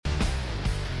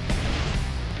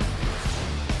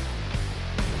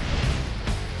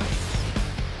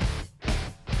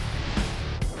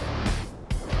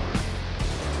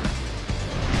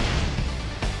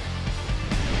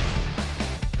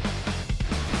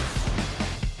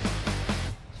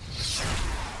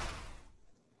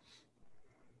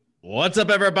What's up,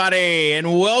 everybody,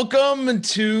 and welcome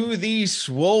to the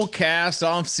Swolecast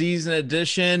off-season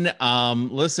edition.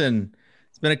 Listen,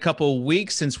 it's been a couple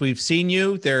weeks since we've seen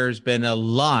you. There's been a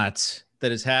lot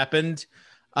that has happened.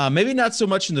 Maybe not so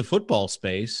much in the football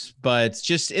space, but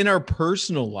just in our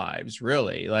personal lives,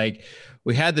 really. Like,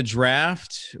 we had the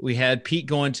draft. We had Pete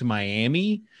going to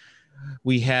Miami.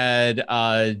 We had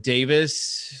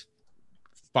Davis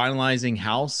finalizing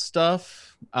house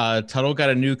stuff. Tuttle got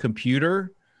a new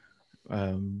computer.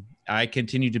 I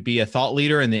continue to be a thought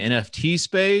leader in the NFT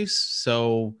space.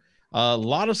 So a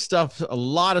lot of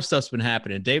stuff's been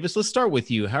happening. Davis, let's start with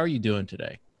you. How are you doing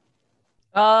today?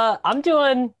 I'm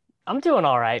doing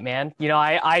all right, man.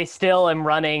 I still am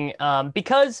running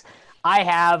because I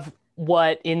have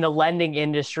what in the lending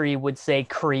industry would say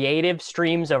creative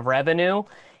streams of revenue.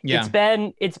 Yeah.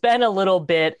 It's been a little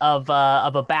bit of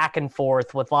a back and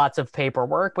forth with lots of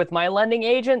paperwork with my lending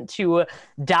agent to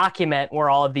document where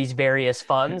all of these various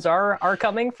funds are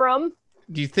coming from.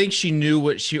 Do you think she knew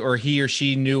what he or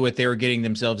she knew what they were getting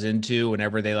themselves into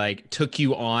whenever they took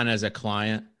you on as a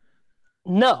client?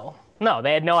 No,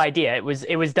 they had no idea. It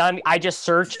was done. I just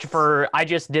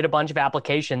did a bunch of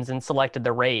applications and selected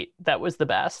the rate that was the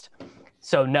best.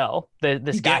 So no,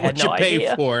 this You guy get had what no you paid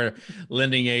idea. for,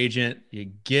 lending agent. You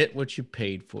get what you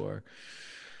paid for.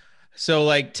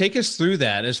 So, take us through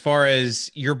that as far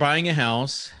as you're buying a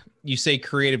house. You say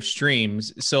creative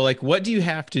streams. So, what do you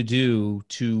have to do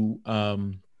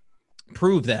to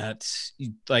prove that,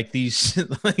 these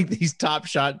these top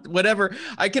shot whatever?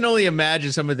 I can only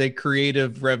imagine some of the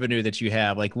creative revenue that you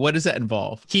have. What does that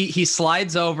involve? He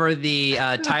slides over the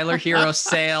Tyler Hero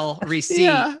sale receipt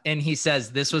Yeah. and he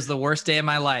says, "This was the worst day of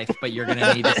my life, but you're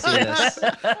gonna need to see this."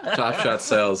 Top Shot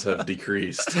sales have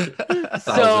decreased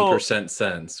 1,000%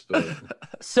 since, but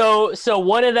So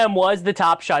one of them was the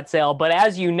Top Shot sale, but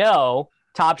as you know,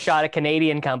 Top Shot, a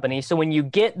Canadian company. So when you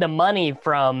get the money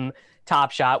from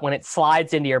Top Shot, when it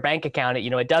slides into your bank account,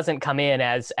 it doesn't come in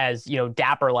as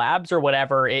Dapper Labs or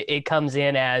whatever. It comes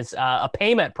in as a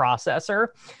payment processor.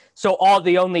 So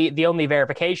the only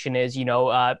verification is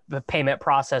the payment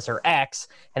processor X,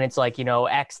 and it's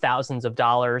X thousands of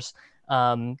dollars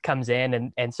comes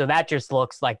in, and so that just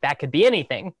looks like that could be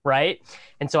anything, right?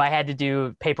 And so I had to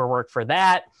do paperwork for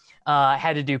that. I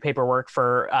had to do paperwork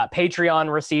for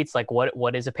Patreon receipts, like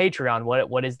what is a Patreon,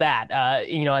 what is that,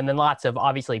 and then lots of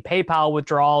obviously PayPal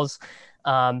withdrawals.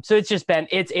 So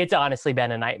it's honestly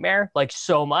been a nightmare, like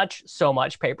so much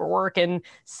paperwork and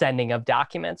sending of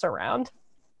documents around.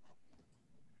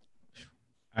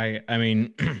 I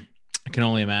mean, I can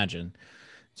only imagine.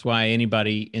 That's why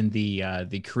anybody in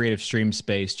the creative stream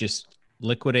space just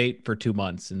liquidate for 2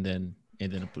 months and then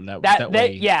that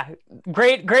way. Yeah,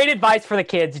 great advice for the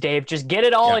kids, Dave. Just get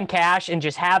it all Yeah. in cash and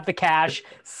just have the cash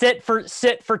sit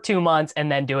for 2 months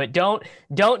and then do it. Don't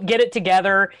get it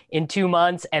together in 2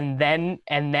 months and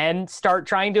then start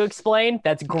trying to explain.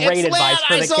 That's great advice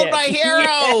for the kids. I sold my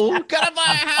hero. Gotta buy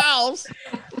a house.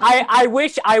 I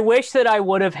wish that I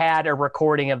would have had a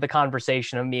recording of the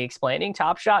conversation of me explaining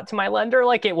Top Shot to my lender.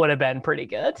 Like, it would have been pretty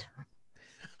good.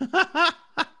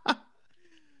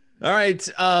 All right.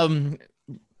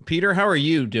 Peter, how are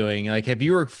you doing? Have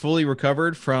you fully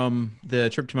recovered from the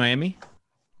trip to Miami?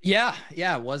 Yeah,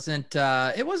 it wasn't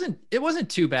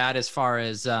too bad as far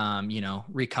as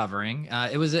recovering.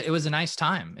 It was a nice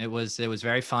time. It was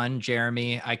very fun.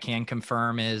 Jeremy, I can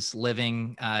confirm, is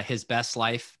living his best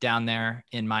life down there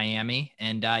in Miami.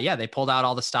 And they pulled out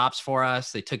all the stops for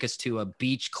us. They took us to a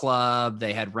beach club.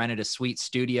 They had rented a sweet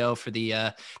studio for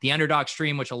the Underdog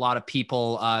stream, which a lot of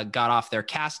people got off their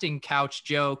casting couch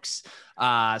jokes.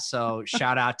 So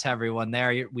shout out to everyone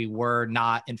there. We were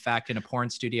not, in fact, in a porn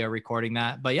studio recording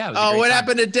that, but yeah. It was a great time.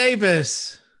 Happened to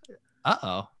Davis?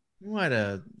 Uh-oh. What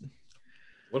a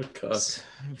cuss.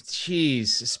 Jeez.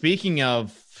 Speaking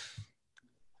of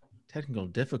technical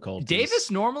difficulties. Davis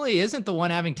normally isn't the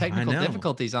one having technical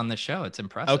difficulties on the show. It's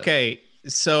impressive. Okay.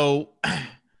 So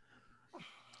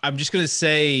I'm just going to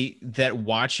say that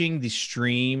watching the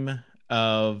stream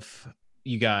of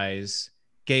you guys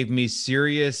gave me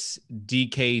serious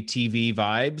DKTV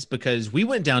vibes, because we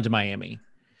went down to Miami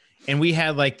and we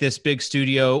had this big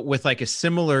studio with a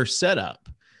similar setup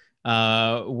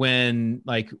when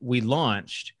we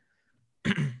launched.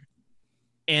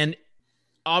 And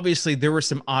obviously there were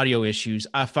some audio issues.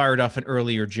 I fired off an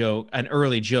early joke.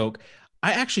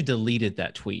 I actually deleted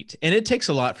that tweet, and it takes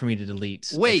a lot for me to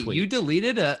delete. Wait, you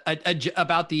deleted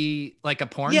about a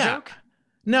porn joke?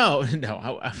 No,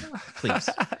 please.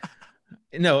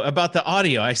 No, about the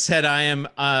audio. I said I am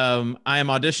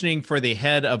auditioning for the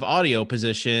head of audio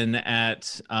position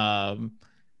at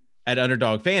at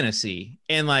Underdog Fantasy,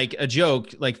 and like a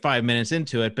joke like 5 minutes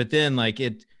into it, but then like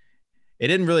it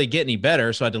didn't really get any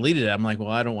better, so I deleted it. I'm like, well,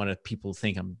 I don't want people to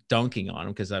think I'm dunking on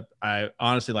them, because I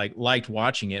honestly liked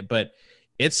watching it, but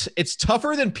it's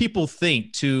tougher than people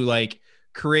think to like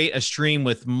create a stream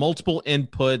with multiple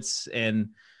inputs, and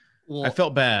I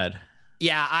felt bad.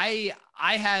 Yeah,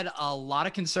 I had a lot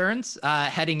of concerns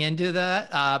heading into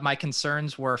that. My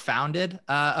concerns were founded,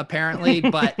 apparently.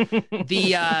 But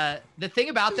the thing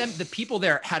about them, the people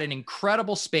there had an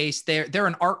incredible space. They're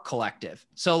an art collective.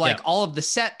 So like all of the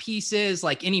set pieces,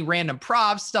 like any random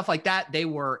props, stuff like that, they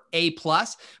were A+.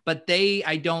 But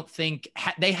I don't think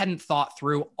they hadn't thought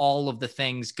through all of the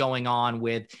things going on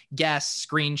with guests,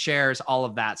 screen shares, all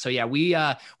of that. So yeah, we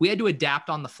had to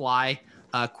adapt on the fly.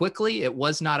 Quickly. It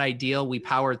was not ideal. We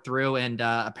powered through and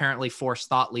apparently forced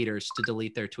thought leaders to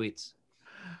delete their tweets.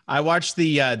 I watched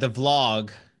the vlog,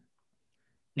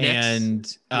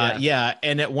 and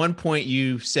and at one point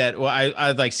you said, well,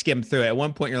 I like skimmed through it. At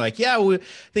one point you're like, yeah, I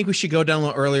think we should go down a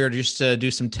little earlier just to do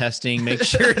some testing, make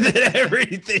sure that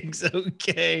everything's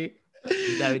okay.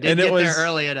 No, we didn't get there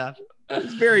early enough.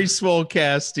 It's very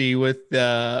Swolecasty with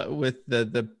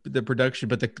the production,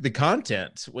 but the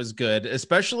content was good,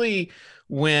 especially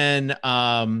when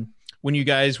you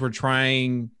guys were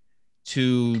trying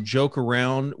to joke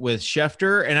around with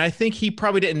Schefter, and I think he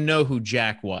probably didn't know who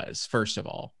Jack was, first of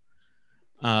all.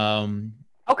 How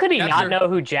could he not know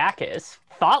who Jack is?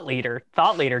 Thought leader,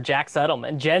 Jack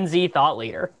Settleman, Gen Z thought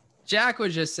leader. Jack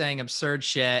was just saying absurd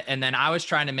shit, and then I was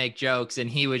trying to make jokes, and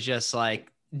he was just like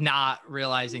not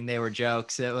realizing they were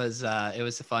jokes. It was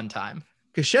a fun time.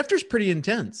 Because Schefter's pretty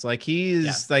intense. Like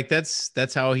he's like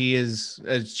that's how he has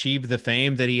achieved the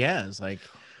fame that he has. Like,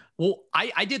 well,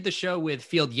 I did the show with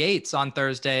Field Yates on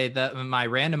Thursday, my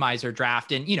randomizer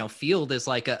draft, and Field is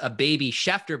like a baby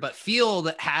Schefter, but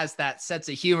Field has that sense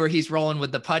of humor. He's rolling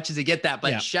with the punches to get that,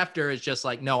 but Schefter is just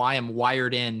like, no, I am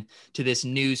wired in to this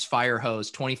news fire hose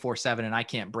 24/7, and I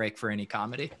can't break for any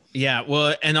comedy. Yeah,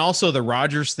 well, and also the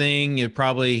Rogers thing,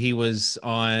 he was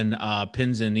on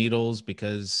pins and needles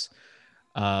because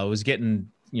was getting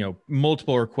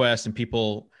multiple requests and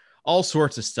people, all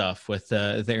sorts of stuff with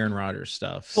the Aaron Rodgers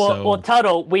stuff. Well,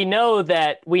 Tuttle, we know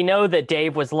that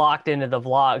Dave was locked into the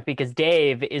vlog because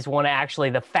Dave is one of actually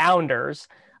the founders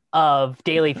of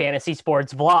Daily Fantasy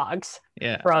Sports vlogs.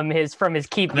 Yeah. From his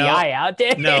Keep the Eye Out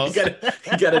days. No, you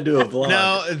gotta do a vlog.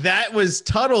 No, that was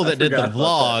Tuttle that did the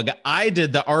vlog. I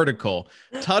did the article.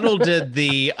 Tuttle did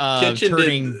the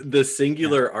turning did the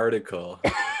singular article.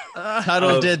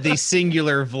 Tuttle did the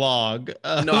singular vlog.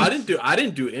 No, I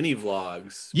didn't do any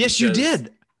vlogs. Yes, you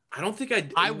did. I don't think I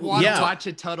did. I want to watch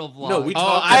a Tuttle vlog. No, we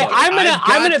talked I'm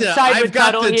gonna side with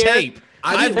Tuttle here. Tape.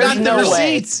 I've got the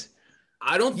receipts.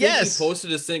 I don't think he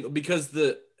posted a single, because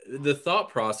the thought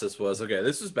process was, okay,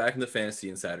 this was back in the Fantasy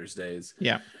Insiders days.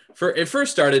 Yeah. It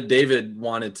first started,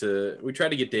 we tried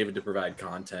to get David to provide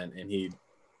content, and he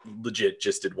legit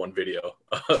just did one video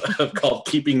called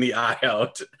Keeping the Eye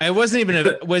Out. It wasn't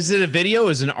even was it a video? It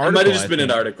was an article. It might have just been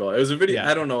an article. It was a video. Yeah.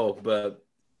 I don't know. But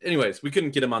anyways, we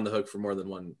couldn't get him on the hook for more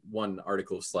than one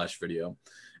article/video.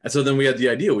 And so then we had the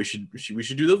idea we should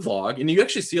do the vlog, and you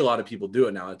actually see a lot of people do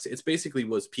it now. It's basically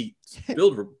was Pete's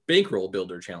bankroll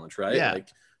builder challenge, right? Yeah. Like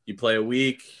you play a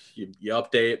week, you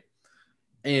update,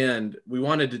 and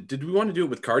did we want to do it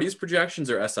with Cardi's projections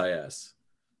or SIS?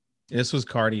 This was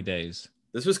Cardi days.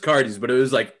 This was Cardi's, but it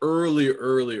was like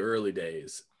early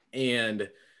days, and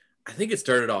I think it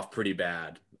started off pretty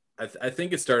bad. I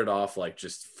think it started off like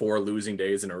just 4 losing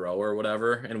days in a row or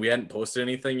whatever, and we hadn't posted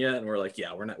anything yet, and we're like,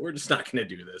 yeah, we're just not going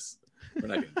to do this. We're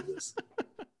not going to do this.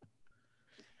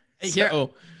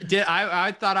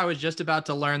 I thought I was just about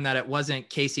to learn that it wasn't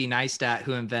Casey Neistat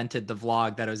who invented the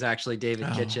vlog, that it was actually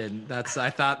David Kitchen. I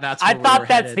thought that's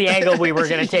the angle we were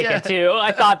going to take it to.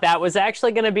 I thought that was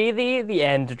actually going to be the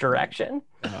end direction.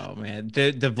 Oh man,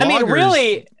 the vloggers... I mean,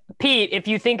 really, Pete, if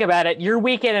you think about it, your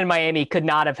weekend in Miami could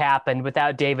not have happened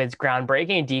without David's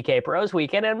groundbreaking DK Pro's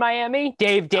weekend in Miami.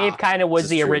 Dave kind of was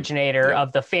the originator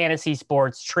of the fantasy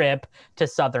sports trip to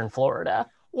Southern Florida.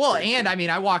 Well, and I mean,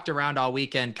 I walked around all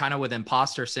weekend kind of with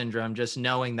imposter syndrome, just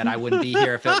knowing that I wouldn't be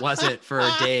here if it wasn't for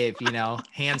Dave,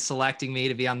 hand selecting me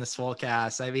to be on the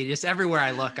Swolecast. I mean, just everywhere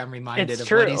I look, I'm reminded of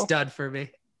what he's done for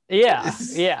me. Yeah.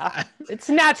 It's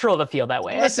natural to feel that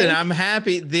way. Listen, I'm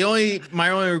happy. My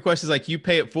only request is like you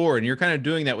pay it forward, and you're kind of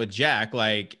doing that with Jack.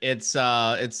 Like it's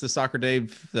the Soccer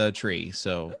Dave tree.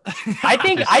 So I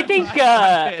think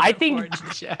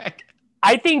Jack.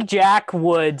 I think Jack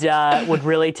would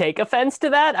really take offense to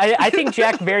that. I think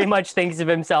Jack very much thinks of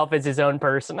himself as his own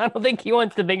person. I don't think he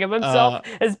wants to think of himself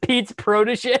as Pete's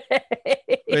protege.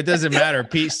 It doesn't matter.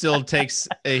 Pete still takes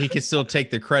he can still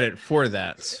take the credit for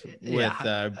that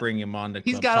with bringing him on to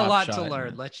He's Club got Top a lot Shot. to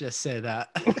learn. Let's just say that.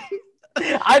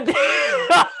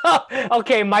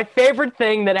 Okay, my favorite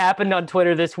thing that happened on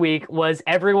Twitter this week was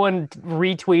everyone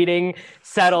retweeting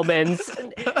Settleman's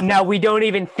 "now we don't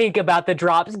even think about the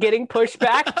drops getting pushed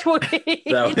back" tweet.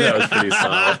 That was pretty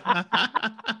solid.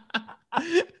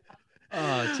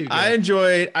 Oh, too good. I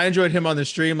enjoyed him on the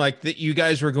stream. Like that, you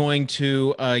guys were going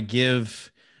to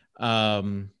give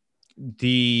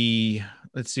the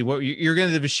let's see what you're going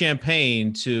to give a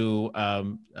champagne to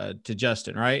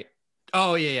Justin, right?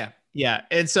 Oh yeah. Yeah,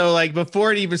 and so like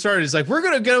before it even started, it's like we're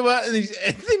gonna go out, and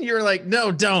then you're like,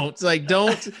 no, don't, like,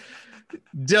 don't.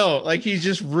 Like he's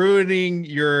just ruining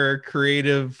your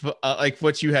creative, like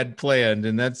what you had planned,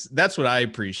 and that's what I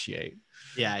appreciate.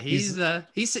 Yeah, he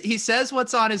says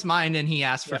what's on his mind, and he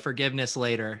asks for forgiveness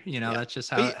later. That's just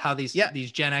how these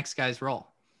Gen X guys roll.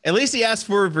 At least he asked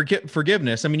for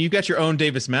forgiveness. I mean, you've got your own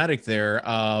Davis Maddock there,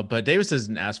 but Davis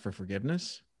doesn't ask for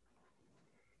forgiveness.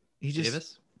 He just.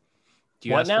 Davis? Do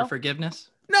you ask for forgiveness?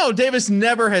 No, Davis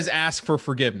never has asked for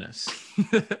forgiveness.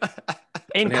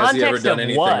 In has he ever context done of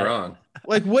anything what? wrong?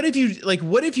 Like, what if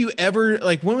you ever,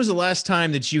 like, when was the last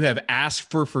time that you have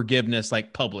asked for forgiveness,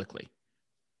 like, publicly?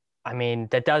 I mean,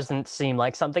 that doesn't seem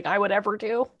like something I would ever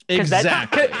do.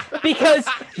 Exactly. Because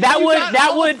that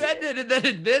would offended and then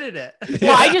admitted it.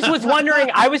 Well, I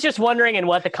was just wondering in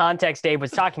what the context Dave was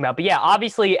talking about. But yeah,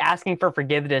 obviously asking for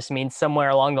forgiveness means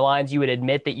somewhere along the lines you would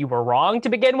admit that you were wrong to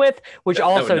begin with, which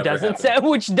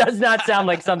which does not sound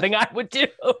like something I would do.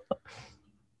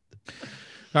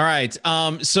 All right.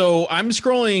 So I'm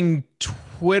scrolling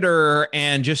Twitter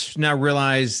and just now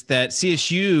realized that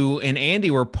CSU and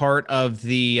Andy were part of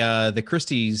the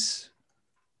Christie's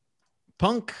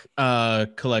Punk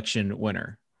collection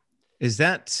winner. Is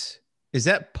that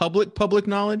public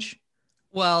knowledge?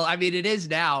 Well, I mean, it is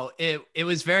now. It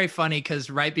was very funny because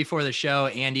right before the show,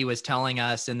 Andy was telling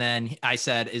us, and then I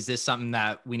said, "Is this something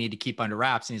that we need to keep under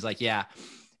wraps?" And he's like, "Yeah."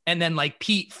 And then like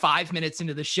Pete, 5 minutes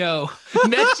into the show,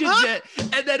 mentions it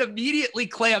and then immediately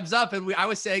clams up. And I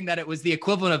was saying that it was the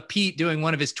equivalent of Pete doing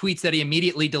one of his tweets that he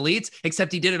immediately deletes,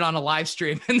 except he did it on a live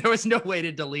stream and there was no way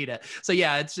to delete it. So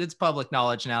yeah, it's public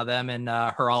knowledge now. Them and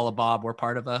Harala Bob were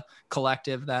part of a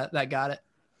collective that got it.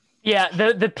 Yeah,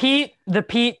 the Pete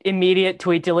immediate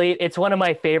tweet delete. It's one of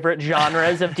my favorite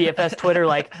genres of DFS Twitter.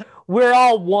 Like, we're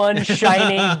all one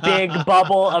shining big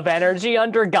bubble of energy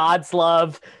under God's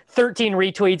love. 13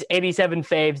 retweets, 87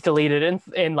 faves deleted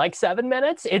in like 7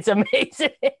 minutes. It's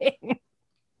amazing.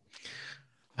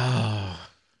 Oh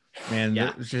man,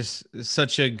 that was just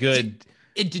such a good.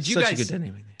 Did you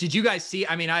guys see?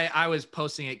 I mean, I was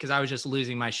posting it because I was just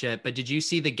losing my shit. But did you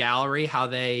see the gallery, how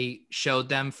they showed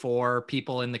them for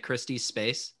people in the Christie's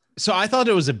space? So I thought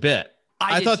it was a bit.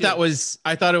 I thought it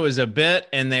was a bit,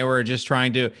 and they were just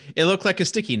trying to. It looked like a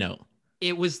sticky note.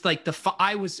 It was like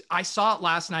I saw it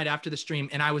last night after the stream,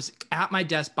 and I was at my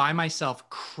desk by myself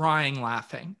crying,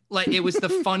 laughing. Like it was the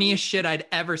funniest shit I'd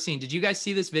ever seen. Did you guys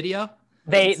see this video?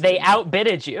 They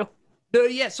outbidded you.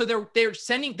 Yeah, so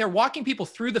they're walking people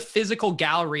through the physical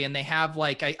gallery, and they have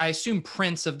like I assume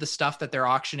prints of the stuff that they're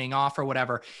auctioning off or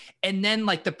whatever. And then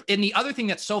like the other thing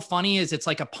that's so funny is it's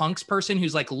like a punks person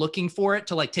who's like looking for it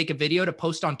to like take a video to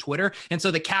post on Twitter. And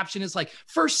so the caption is like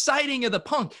first sighting of the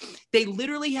punk. They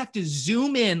literally have to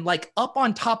zoom in like up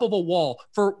on top of a wall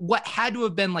for what had to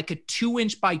have been like a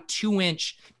 2-inch by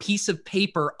 2-inch piece of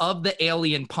paper of the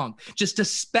alien punk, just a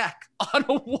speck on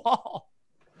a wall.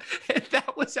 And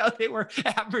that was how they were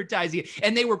advertising it.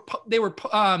 And they were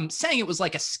saying it was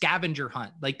like a scavenger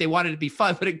hunt. Like they wanted it to be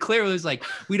fun, but it clearly was like,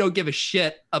 we don't give a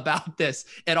shit about this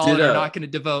at all. They're not going to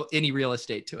devote any real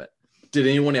estate to it. Did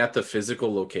anyone at the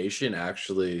physical location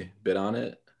actually bid on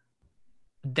it?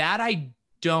 That I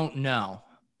don't know.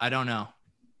 I don't know.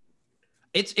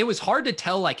 It was hard to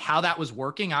tell like how that was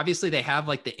working. Obviously they have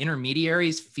like the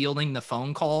intermediaries fielding the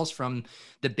phone calls from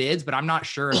the bids, but I'm not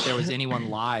sure if there was anyone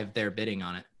live there bidding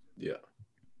on it. Yeah.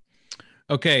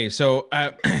 Okay, so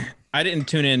I didn't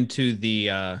tune into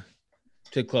the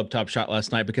to Club Top Shot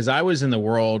last night because I was in the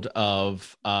world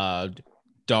of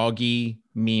doggy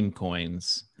meme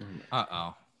coins.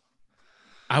 Uh-oh.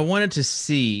 I wanted to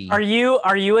see. Are you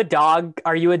a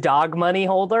dog money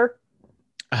holder?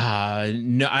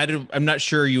 No, I'm not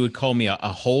sure you would call me a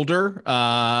holder,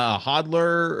 a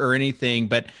hodler or anything,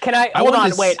 but can I hold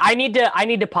on? Wait, I need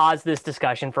to pause this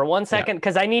discussion for 1 second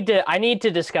because I need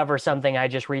to discover something I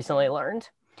just recently learned.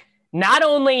 not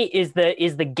only is the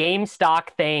GameStop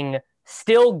thing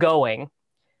still going,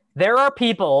 there are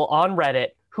people on Reddit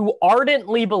who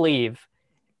ardently believe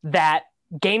that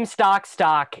GameStop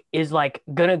stock is like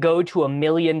gonna go to $1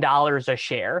 million a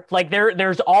share. Like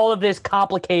there's all of this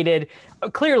complicated,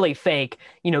 clearly fake,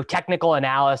 technical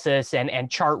analysis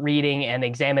and chart reading and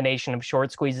examination of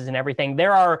short squeezes and everything.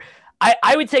 There are,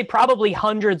 I would say, probably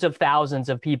hundreds of thousands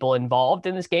of people involved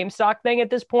in this GameStop thing at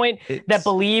this point that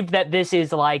believe that this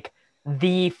is like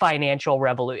the financial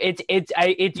revolution.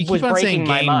 It was breaking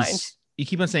my mind. You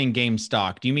keep on saying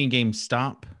GameStop. Do you mean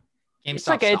GameStop?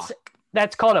 GameStop stock.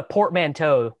 That's called a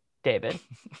portmanteau, David.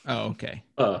 Oh, okay.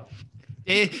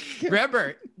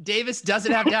 Remember, Davis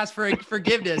doesn't have to ask for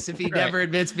forgiveness if he never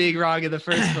admits being wrong in the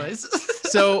first place.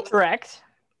 So correct.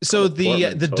 So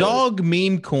the dog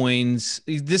meme coins,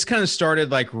 this kind of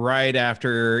started like right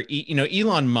after,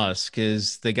 Elon Musk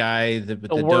is the guy, the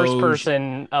worst Doge,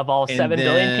 person of all 7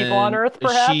 billion people on Earth,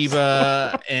 perhaps.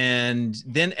 Shiba, and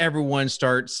then everyone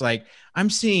starts like, I'm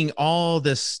seeing all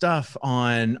this stuff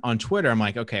on Twitter. I'm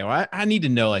like, okay, well, I need to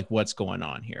know like what's going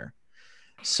on here.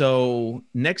 So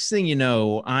next thing you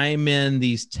know, I'm in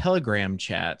these Telegram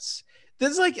chats. This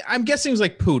is like, I'm guessing it was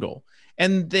like Poodle,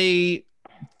 and they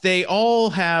all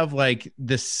have like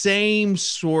the same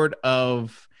sort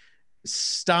of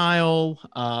style,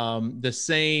 the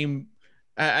same,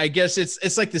 I guess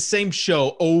it's like the same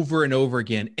show over and over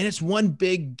again. And it's one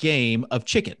big game of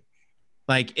chicken.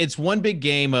 Like it's one big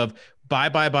game of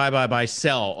buy,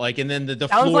 sell. Like, and then the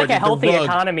sounds floor, like a healthy rug,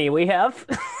 economy we have.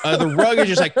 the rug is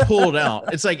just like pulled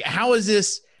out. It's like, how is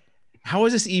this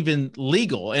even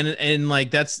legal? And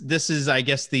like, this is, I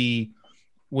guess,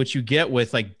 what you get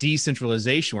with like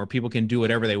decentralization where people can do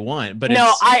whatever they want. But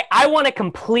no, I want to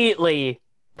completely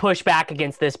push back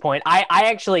against this point. I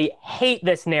actually hate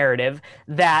this narrative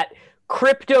that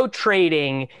crypto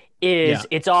trading is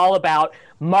it's all about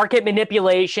market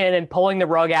manipulation and pulling the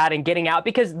rug out and getting out,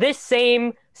 because this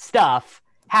same stuff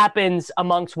happens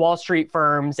amongst Wall Street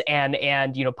firms and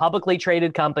publicly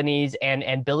traded companies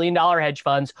and billion-dollar hedge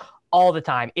funds all the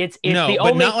time. It's no, the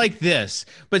but only... not like this.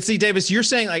 But see, Davis, you're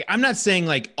saying like, I'm not saying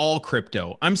like all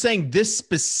crypto. I'm saying this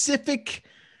specific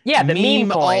the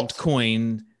meme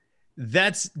altcoin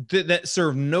that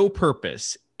serve no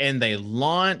purpose, and they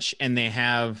launch and they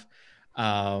have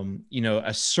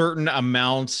a certain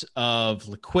amount of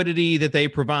liquidity that they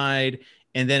provide,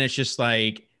 and then it's just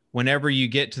like whenever you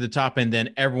get to the top, and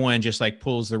then everyone just like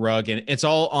pulls the rug, and it's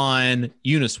all on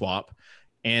Uniswap.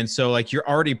 And so like you're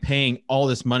already paying all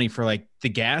this money for like the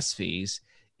gas fees.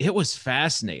 It was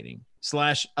fascinating /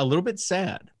 a little bit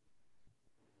sad.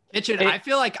 Richard, I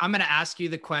feel like I'm going to ask you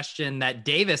the question that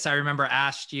Davis, I remember,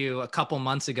 asked you a couple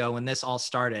months ago when this all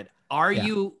started. Are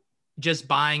you just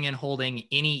buying and holding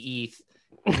any ETH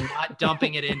and not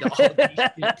dumping it into all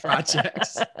these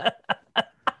projects?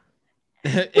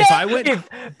 I went,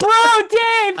 bro,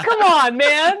 Dave, come on,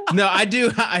 man. No, I do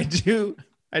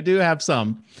have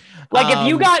some. Like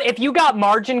if you got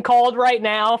margin called right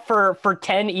now for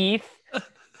 10 ETH,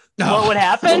 what would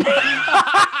happen?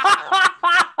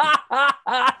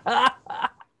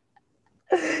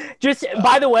 Just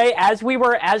by the way, as we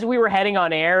were heading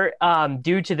on air,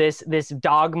 due to this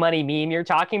dog money meme you're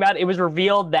talking about, it was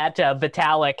revealed that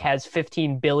Vitalik has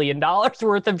 $15 billion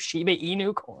worth of Shiba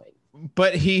Inu coin.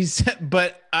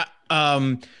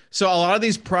 So a lot of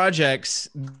these projects,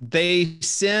 they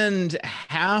send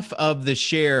half of the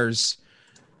shares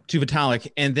to Vitalik,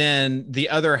 and then the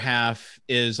other half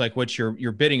is like what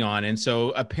you're bidding on. And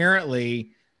so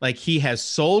apparently, like, he has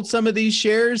sold some of these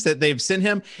shares that they've sent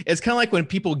him. It's kind of like when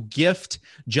people gift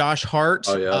Josh Hart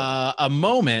a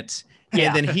moment,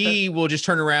 and then he will just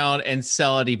turn around and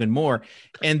sell it even more.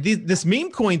 And this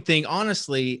meme coin thing,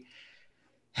 honestly,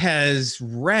 has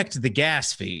wrecked the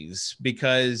gas fees,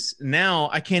 because now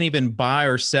I can't even buy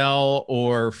or sell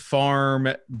or farm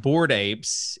Bored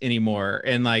Apes anymore.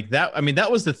 And like that, I mean, that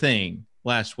was the thing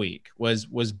last week was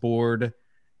Bored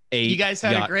Ape. You guys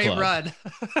had a great run.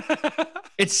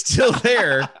 It's still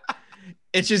there.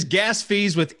 It's just gas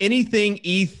fees with anything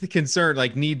ETH concerned,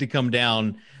 like, need to come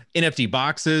down. NFT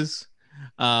boxes.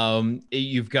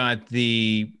 You've got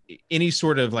any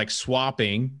sort of like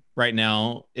swapping right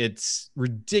now. It's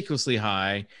ridiculously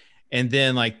high. And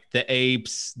then like the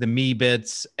apes, the me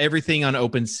bits, everything on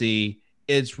OpenSea,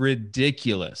 it's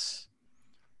ridiculous.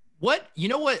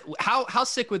 How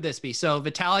sick would this be? So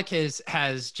Vitalik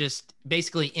has just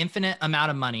basically infinite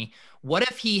amount of money. What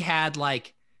if he had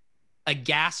like a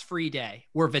gas-free day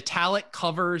where Vitalik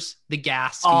covers the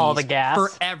gas fees all the gas for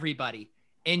everybody?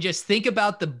 And just think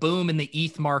about the boom in the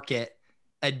ETH market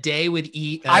a day with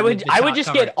ETH. I would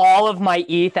just get all of my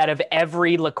ETH out of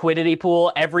every liquidity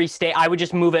pool, every state. I would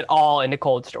just move it all into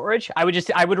cold storage. I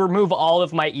would remove all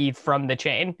of my ETH from the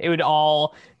chain. It would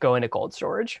all go into cold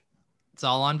storage. It's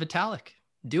all on Vitalik.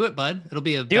 Do it, bud. It'll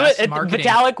be Do it.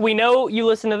 Vitalik, we know you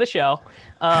listen to the show.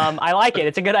 I like it.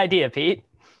 It's a good idea, Pete.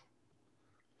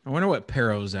 I wonder what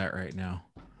Pero's at right now.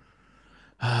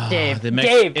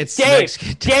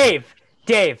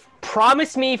 Dave,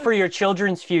 promise me for your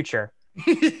children's future.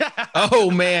 Oh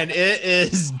man, it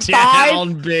is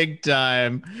down big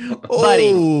time,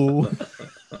 buddy. Oh.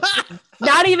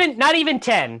 not even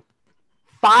 10.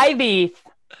 5 ETH,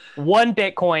 1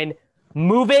 Bitcoin.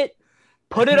 Move it,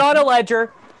 put it on a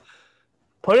ledger.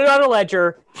 Put it on a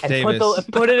ledger and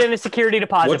put it in a security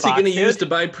deposit box. What's he going to use to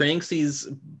buy Pranksy's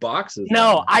boxes?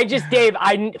 No, Dave,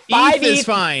 5 ETH is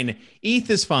fine. ETH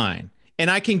is fine.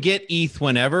 And I can get ETH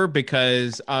whenever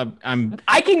because I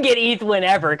can get ETH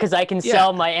whenever because I can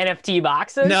sell my NFT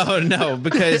boxes. No,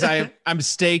 because I'm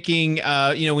staking.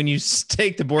 When you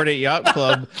stake the Bored Ape Yacht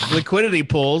Club liquidity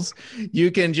pools, you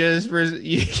can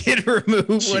remove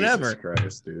Jesus whenever.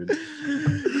 Christ, dude.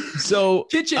 So,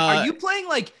 Kitchen, are you playing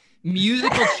like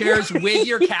musical chairs with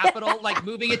your capital, like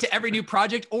moving it to every new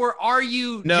project, or are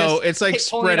you? No, it's like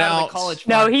spread out.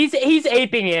 No, he's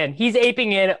aping in. He's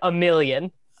aping in $1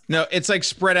 million. No, it's like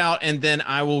spread out, and then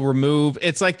I will remove.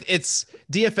 It's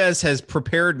DFS has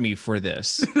prepared me for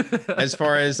this, as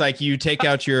far as like you take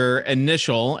out your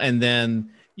initial and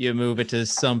then you move it to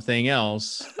something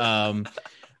else.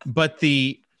 But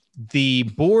the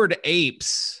Bored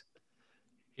Apes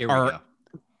are,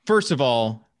 first of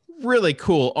all, really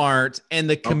cool art, and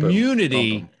the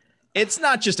community. It's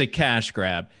not just a cash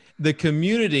grab. The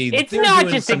community. It's not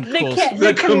just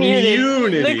the community.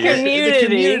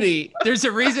 There's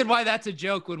a reason why that's a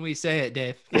joke when we say it,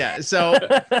 Dave. Yeah. So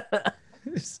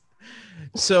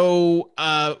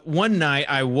one night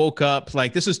I woke up,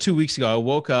 like this was 2 weeks ago. I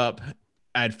woke up,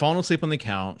 I'd fallen asleep on the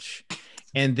couch,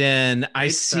 and then I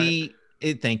see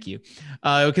it. Thank you.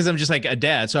 Because I'm just like a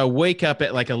dad. So I wake up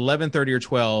at like 11:30 or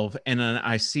 12, and then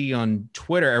I see on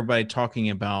Twitter everybody talking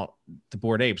about the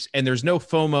Bored Apes, and there's no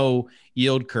FOMO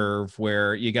yield curve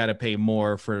where you got to pay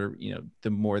more for the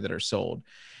more that are sold.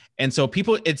 And so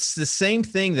it's the same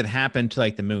thing that happened to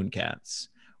like the Mooncats,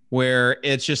 where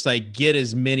it's just like get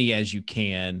as many as you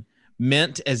can,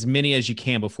 mint as many as you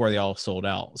can before they all sold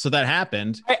out. So that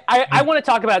happened. I want to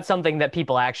talk about something that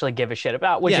people actually give a shit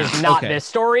about, which is not this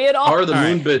story at all. How are the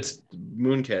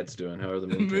Mooncats doing? How are the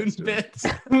Mooncats doing?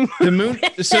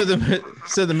 So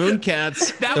the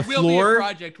Mooncats. That will be a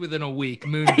project within a week.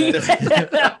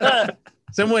 Moonbits.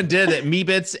 Someone did it.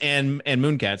 Meebits and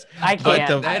Mooncats. I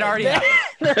can't. That already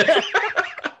happened.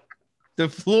 The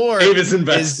floor Davis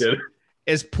invested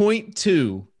is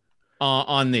 0.2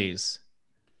 on these.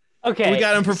 Okay, we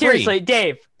got them for free.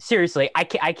 Dave. Seriously, I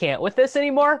can't with this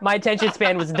anymore. My attention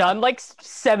span was done like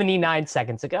 79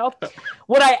 seconds ago.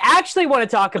 What I actually want to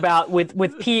talk about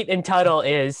with Pete and Tuttle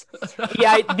is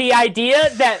the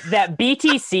idea that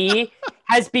BTC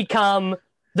has become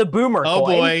the boomer coin. Oh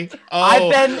boy!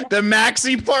 The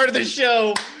maxi part of the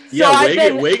show.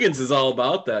 Yeah, Wiggins is all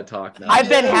about that talk now. I've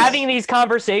been having these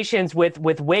conversations with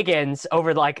Wiggins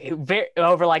over like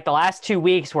the last 2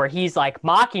 weeks, where he's like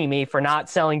mocking me for not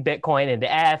selling Bitcoin into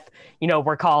ETH. We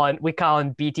calling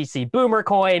BTC boomer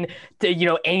coin.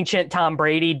 Ancient Tom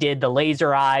Brady did the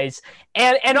laser eyes,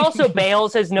 and also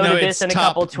Bales has noted this in a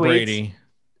couple tweets. Brady.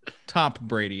 Top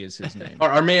Brady is his name.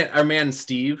 Our man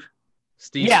Steve.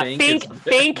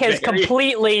 Fink has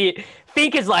completely.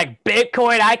 Fink is like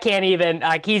Bitcoin. I can't even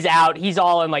he's out. He's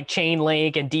all in like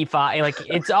Chainlink and DeFi. Like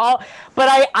it's all.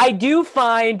 But I do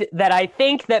find that I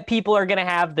think that people are going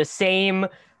to have the same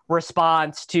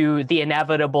response to the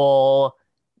inevitable,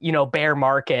 bear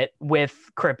market with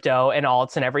crypto and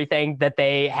alts and everything that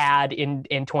they had in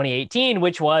 2018,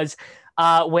 which was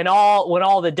when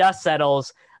all the dust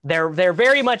settles. They're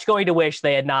very much going to wish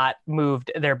they had not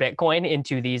moved their Bitcoin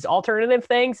into these alternative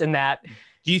things. And that.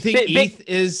 Do you think ETH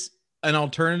is an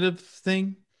alternative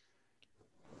thing?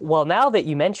 Well, now that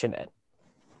you mention it,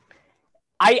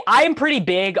 I'm pretty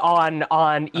big on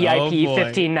EIP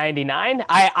 1599.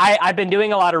 I've been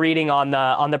doing a lot of reading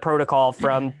on the protocol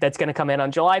that's going to come in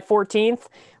on July 14th,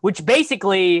 which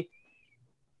basically.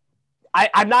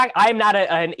 I'm not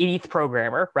an ETH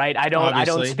programmer, right? I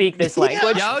don't speak this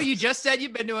language. No, you just said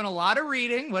you've been doing a lot of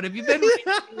reading. What have you been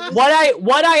reading?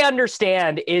 What I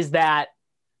understand is that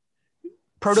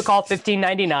Protocol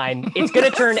 1599, it's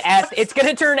going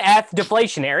to turn ETH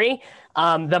deflationary.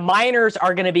 The miners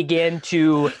are going to begin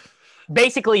to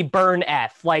basically burn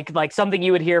ETH, like something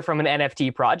you would hear from an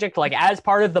NFT project. Like as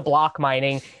part of the block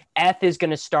mining, ETH is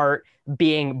going to start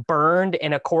being burned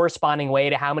in a corresponding way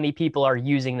to how many people are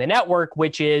using the network,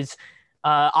 which is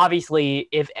obviously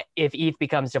if ETH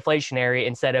becomes deflationary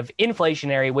instead of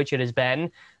inflationary, which it has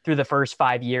been through the first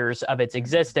 5 years of its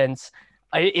existence,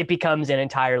 it becomes an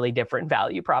entirely different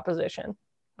value proposition.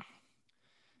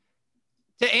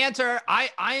 To answer,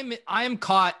 I am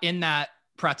caught in that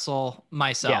pretzel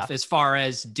myself, as far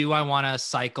as, do I want to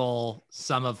cycle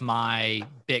some of my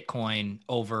Bitcoin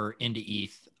over into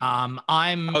ETH?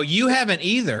 You haven't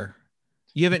either.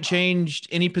 You haven't changed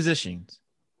any positions.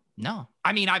 No,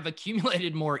 I mean, I've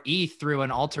accumulated more ETH through an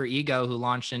alter ego who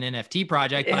launched an NFT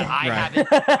project, but I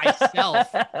haven't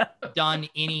myself done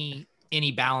any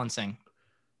balancing.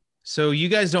 So you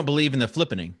guys don't believe in the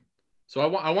flippening. So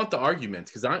I want the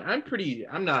arguments, because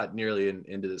I'm not nearly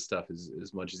into this stuff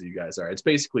as much as you guys are. It's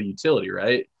basically utility,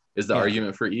 right? Is the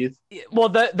argument for ETH? Well,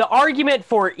 the argument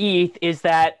for ETH is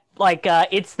that, like,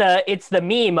 it's the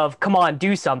meme of, come on,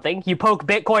 do something. You poke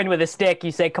Bitcoin with a stick,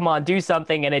 you say, come on, do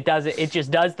something, and it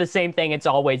just does the same thing it's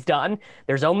always done.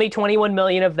 There's only 21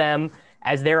 million of them.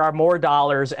 As there are more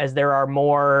dollars, as there are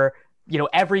more,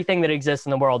 everything that exists in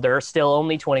the world, there are still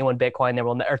only 21 Bitcoin,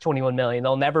 or 21 million.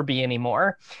 There'll never be any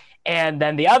more. And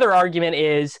then the other argument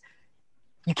is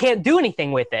you can't do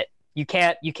anything with it. You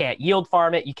can't yield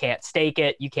farm it. You can't stake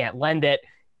it. You can't lend it.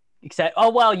 Except,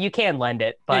 you can lend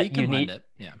it, but you need it.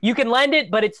 Yeah. You can lend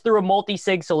it, but it's through a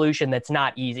multi-sig solution that's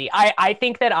not easy. I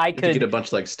think that I could get a bunch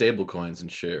of like stable coins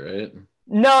and shit, right?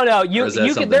 No, you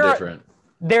can. Different?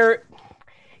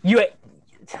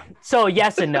 So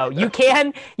yes and no. You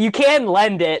can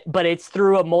lend it, but it's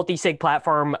through a multi-sig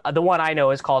platform. The one I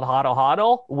know is called HODL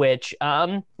HODL, which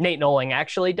Nate Noling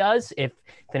actually does. If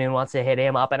anyone wants to hit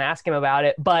him up and ask him about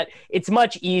it, but it's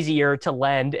much easier to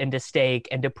lend and to stake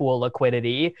and to pool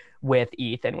liquidity with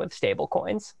ETH and with stable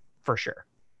coins, for sure.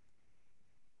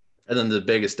 And then the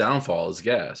biggest downfall is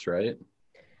gas, right?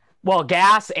 Well,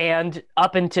 gas, and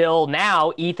up until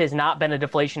now, ETH has not been a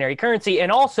deflationary currency, and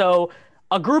also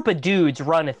a group of dudes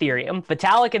run Ethereum.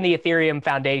 Vitalik and the Ethereum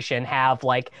Foundation have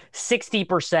like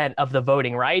 60% of the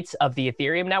voting rights of the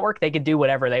Ethereum network. They can do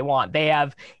whatever they want. They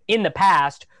have, in the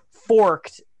past,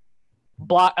 forked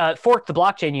the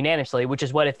blockchain unanimously, which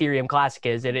is what Ethereum Classic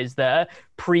is. It is the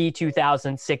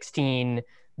pre-2016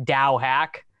 DAO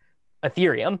hack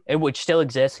Ethereum, which still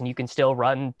exists, and you can still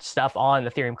run stuff on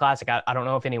Ethereum Classic. I don't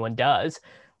know if anyone does,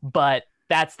 but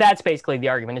that's basically the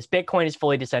argument, is Bitcoin is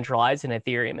fully decentralized and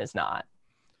Ethereum is not.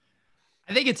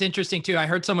 I think it's interesting too. I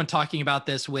heard someone talking about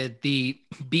this with the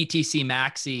BTC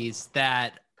maxis,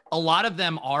 that a lot of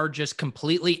them are just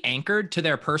completely anchored to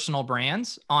their personal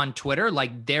brands on Twitter.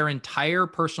 Like, their entire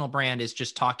personal brand is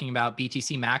just talking about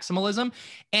BTC maximalism.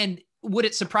 And would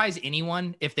it surprise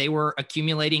anyone if they were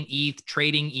accumulating ETH,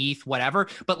 trading ETH, whatever,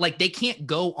 but like they can't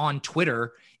go on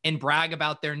Twitter and brag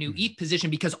about their new ETH position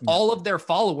because all of their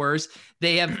followers,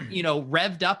 they have,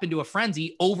 revved up into a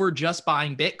frenzy over just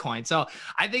buying Bitcoin. So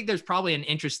I think there's probably an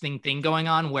interesting thing going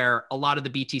on where a lot of the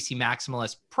BTC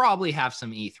maximalists probably have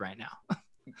some ETH right now.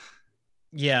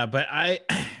 Yeah, but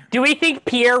do we think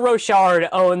Pierre Rochard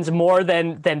owns more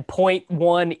than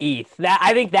 0.1 ETH?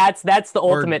 I think that's the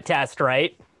ultimate test,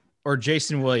 right? Or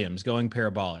Jason Williams going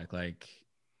parabolic, like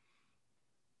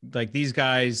these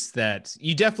guys that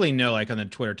you definitely know, like on the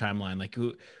Twitter timeline, like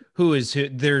who is who.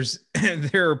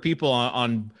 There are people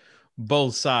on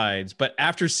both sides, but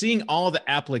after seeing all the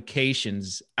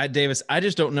applications, Davis, I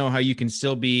just don't know how you can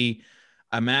still be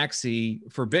a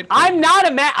maxi for Bitcoin. I'm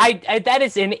not a that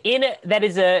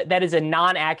is a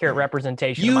non-accurate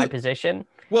representation of my position.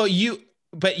 Well, you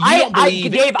don't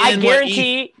believe Dave, I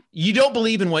guarantee you don't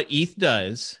believe in what ETH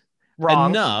does.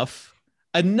 Wrong. Enough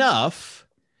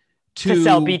to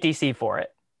sell BTC for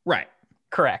it. Right.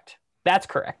 Correct. That's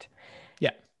correct. Yeah.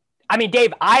 I mean,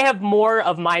 Dave, I have more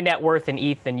of my net worth in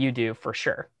ETH than you do, for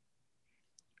sure.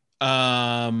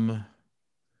 Are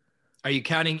you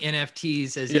counting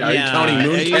NFTs as? Yeah. Are you counting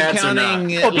Mooncats or not?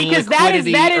 Well, because that is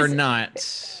or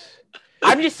not.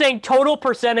 I'm just saying total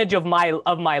percentage of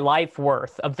my life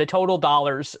worth, of the total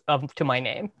dollars to my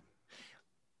name.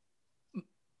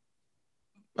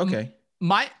 Okay.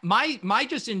 My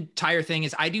just entire thing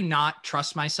is I do not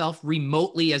trust myself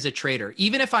remotely as a trader.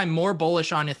 Even if I'm more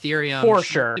bullish on Ethereum for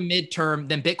sure midterm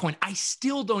than Bitcoin, I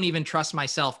still don't even trust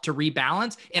myself to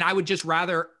rebalance. And I would just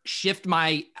rather shift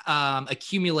my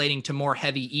accumulating to more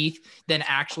heavy ETH than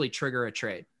actually trigger a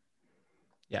trade.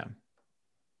 Yeah.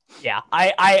 Yeah.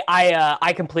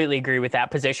 I completely agree with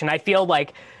that position. I feel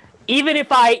like even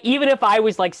if I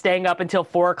was like staying up until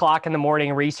 4:00 in the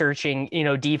morning researching,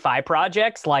 DeFi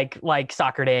projects like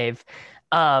Soccer Dave,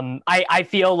 I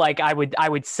feel like I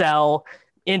would sell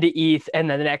into ETH, and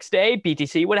then the next day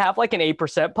BTC would have like an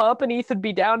 8% pump and ETH would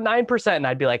be down 9%, and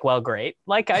I'd be like, well, great.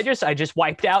 Like I just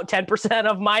wiped out 10%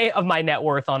 of my net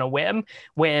worth on a whim.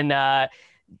 When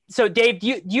so Dave,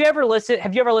 do you ever listen?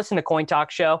 Have you ever listened to Coin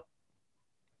Talk Show?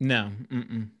 No.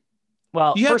 Mm-mm.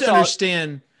 Well, You have to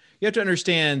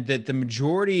understand that the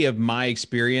majority of my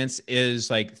experience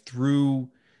is like through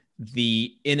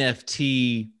the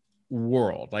NFT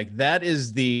world. Like that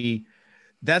is the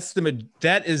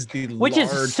which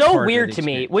is so weird to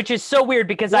me, which is so weird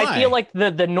because Why? I feel like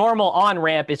the normal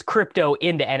on-ramp is crypto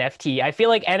into NFT. I feel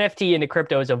like NFT into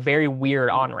crypto is a very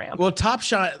weird on-ramp. Well, Top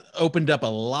Shot opened up a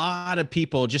lot of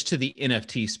people just to the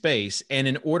NFT space. And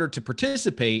in order to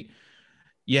participate,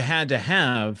 you had to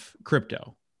have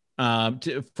crypto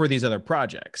for these other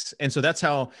projects. And so that's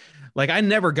how, like, I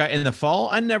never got into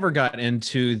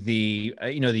the,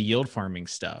 the yield farming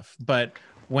stuff. But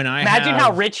when imagine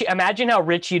how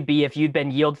rich you'd be if you'd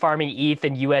been yield farming ETH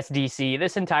and USDC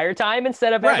this entire time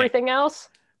instead of everything else.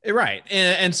 Right.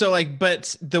 And so like,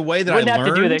 but the way that I wouldn't have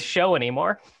to do this show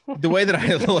anymore. The way that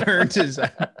I learned is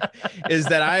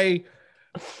that I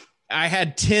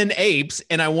had 10 apes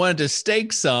and I wanted to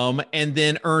stake some and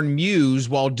then earn Muse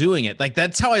while doing it. Like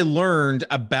that's how I learned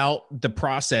about the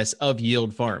process of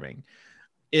yield farming,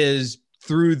 is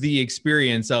through the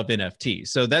experience of NFT.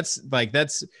 So that's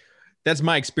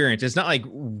my experience. It's not like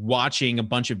watching a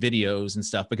bunch of videos and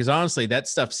stuff, because honestly, that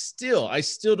stuff I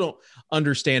still don't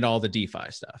understand all the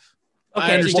DeFi stuff. Okay,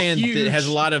 I understand that it has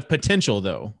a lot of potential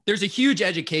though. There's a huge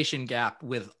education gap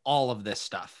with all of this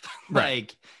stuff.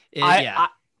 Right.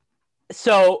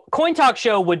 So Coin Talk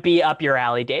Show would be up your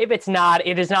alley, Dave. It is not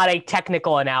a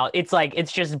technical analysis.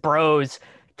 It's just bros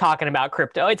talking about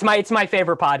crypto. It's my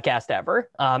favorite podcast ever.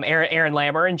 Aaron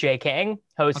Lammer and Jay Kang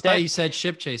host it. I thought you said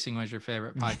Ship Chasing was your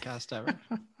favorite podcast ever.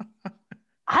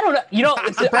 I don't know.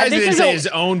 I'm surprised he didn't say his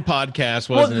own podcast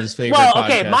wasn't his favorite. Well,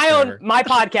 okay, my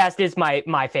podcast is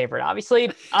my favorite, obviously.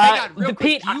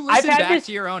 Pete, do you listen back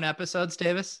to your own episodes,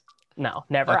 Davis? No,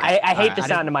 never. Okay. I hate the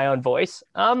sound of my own voice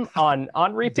on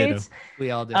repeats.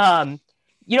 We all do.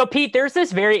 Pete, there's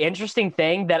this very interesting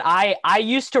thing that I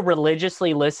used to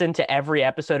religiously listen to every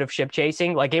episode of Ship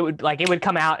Chasing. Like it would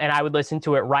come out and I would listen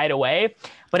to it right away.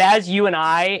 But as you and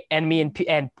I and me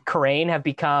and Karain have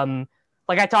become,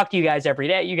 like, I talk to you guys every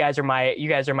day. You guys are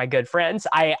my good friends.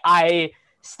 I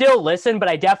still listen, but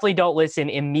I definitely don't listen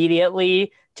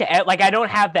immediately to, like, I don't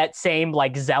have that same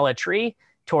like zealotry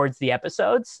towards the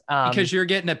episodes, because you're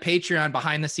getting a Patreon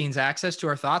behind the scenes access to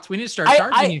our thoughts. We need to start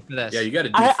charging you for this. Yeah, you got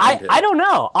to. I don't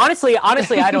know. Honestly,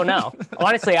 I don't know.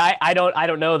 Honestly, I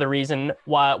don't know the reason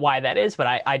why that is,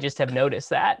 but I just have noticed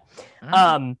that.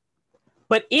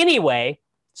 But anyway,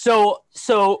 so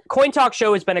Coin Talk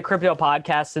Show has been a crypto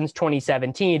podcast since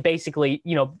 2017. Basically,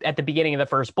 at the beginning of the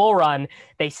first bull run,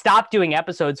 they stopped doing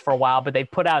episodes for a while, but they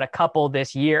put out a couple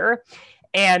this year.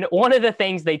 And one of the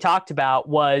things they talked about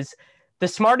was the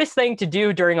smartest thing to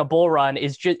do during a bull run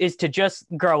is to just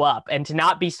grow up and to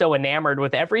not be so enamored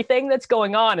with everything that's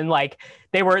going on. And like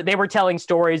they were telling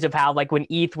stories of how, like, when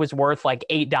ETH was worth like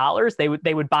 $8,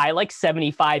 they would buy like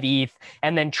 75 ETH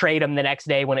and then trade them the next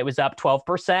day when it was up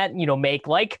 12%, make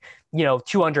like,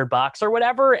 $200 or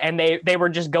whatever. And they were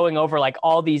just going over like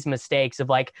all these mistakes of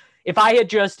like, if I had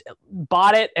just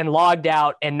bought it and logged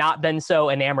out and not been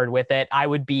so enamored with it, I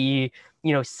would be,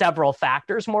 several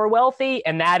factors more wealthy.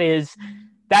 And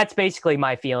that's basically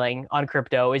my feeling on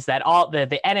crypto, is that all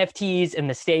the NFTs and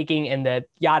the staking and the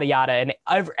yada yada and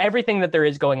everything that there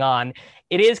is going on,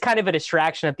 it is kind of a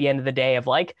distraction at the end of the day of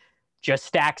like, just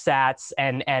stack sats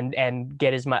and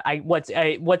get as much. What's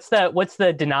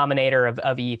the denominator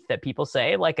of ETH that people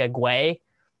say, like a gwei?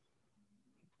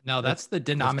 No, that's the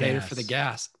denominator for the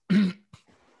gas.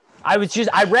 I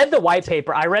read the white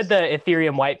paper. I read the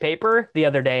Ethereum white paper the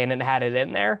other day and it had it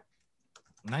in there.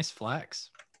 Nice flex.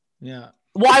 Yeah.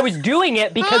 Well, I was doing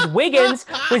it because Wiggins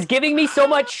was giving me so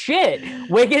much shit.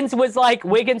 Wiggins was like,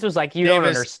 you don't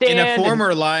understand. In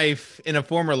a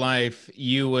former life,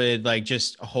 you would like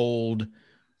just hold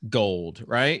gold,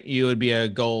 right? You would be a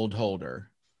gold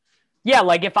holder. Yeah,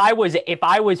 like if I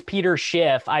was Peter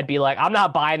Schiff, I'd be like, I'm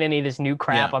not buying any of this new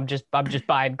crap. Yeah. I'm just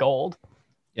buying gold.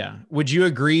 Yeah. Would you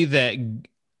agree that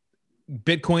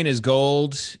Bitcoin is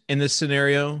gold in this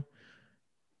scenario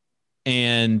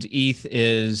and ETH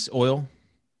is oil?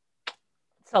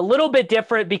 It's a little bit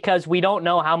different because we don't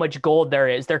know how much gold there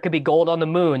is. There could be gold on the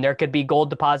moon. There could be gold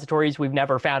depositories we've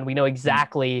never found. We know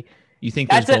exactly You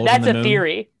think there's gold on the moon? That's a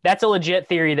theory. That's a legit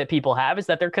theory that people have, is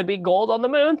that there could be gold on the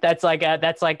moon. That's like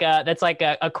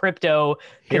a crypto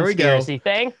conspiracy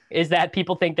thing, is that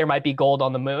people think there might be gold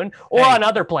on the moon or on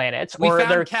other planets. We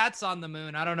found cats on the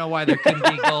moon. I don't know why there couldn't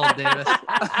be gold, Davis.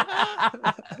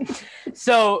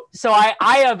 So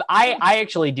I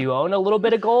actually do own a little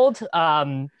bit of gold.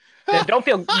 Don't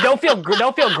feel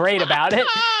great about it.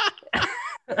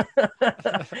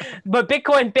 But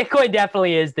Bitcoin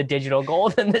definitely is the digital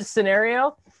gold in this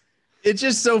scenario. It's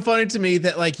just so funny to me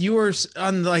that like you were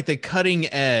on like the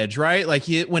cutting edge, right? Like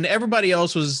when everybody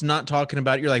else was not talking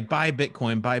about it, you're like, buy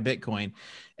Bitcoin.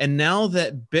 And now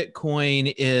that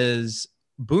Bitcoin is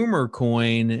boomer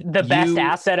coin, the best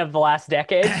asset of the last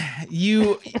decade,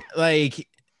 you've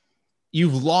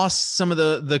lost some of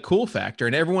the cool factor,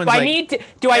 and everyone's do I need to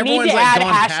add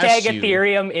hashtag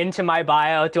Ethereum into my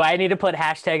bio? Do I need to put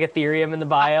hashtag Ethereum in the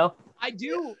bio? I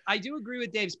do agree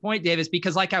with Dave's point, Davis,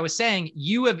 because like I was saying,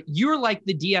 you're like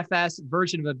the DFS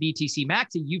version of a BTC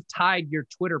Maxi. You've tied your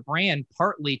Twitter brand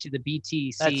partly to the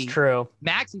BTC That's true.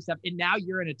 Maxi stuff, and now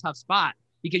you're in a tough spot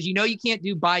because you can't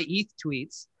do buy ETH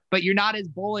tweets, but you're not as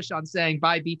bullish on saying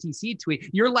buy BTC tweet.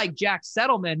 You're like Jack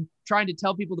Settleman trying to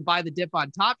tell people to buy the dip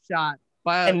on Top Shot,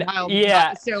 not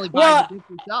necessarily buy the dip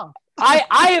yourself.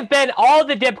 I have been all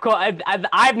the dip.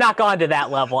 I've not gone to that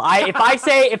level. If I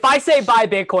say buy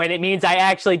Bitcoin, it means I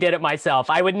actually did it myself.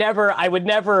 I would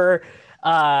never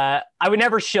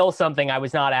shill something I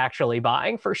was not actually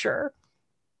buying, for sure.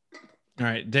 All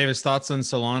right, Davis, thoughts on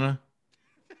Solana?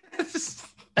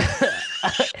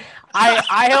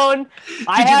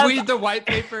 Did you read the white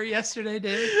paper yesterday,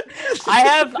 Dave? I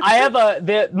have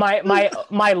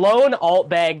my lone alt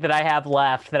bag that I have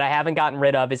left that I haven't gotten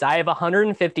rid of is I have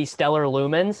 150 Stellar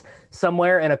Lumens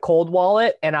somewhere in a cold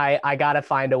wallet, and I gotta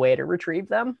find a way to retrieve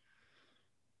them.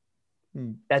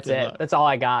 That's it. That's all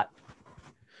I got.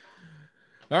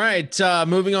 All right,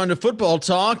 moving on to football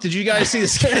talk. Did you guys see the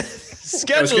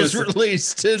schedules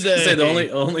released today? Say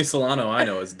the only Solano I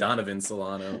know is Donovan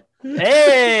Solano.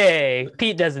 Hey,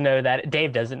 Pete doesn't know that.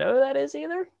 Dave doesn't know who that is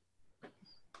either.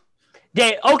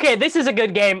 Dave, okay, this is a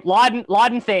good game.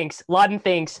 Lauden thinks.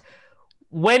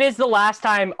 When is the last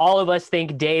time all of us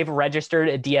think Dave registered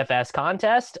a DFS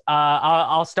contest?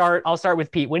 I'll start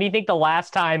with Pete. When do you think the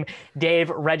last time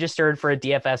Dave registered for a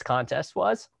DFS contest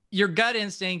was? Your gut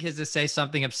instinct is to say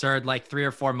something absurd like 3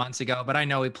 or 4 months ago, but I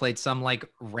know he played some like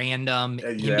random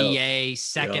NBA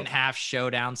second half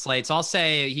showdown slates. I'll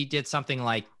say he did something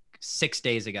like 6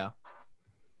 days ago.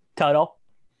 Total?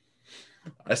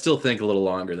 I still think a little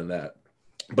longer than that,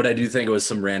 but I do think it was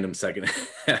some random second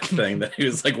half thing that he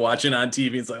was like watching on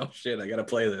TV. It's like, oh shit, I got to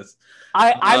play this.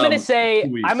 I'm going to say,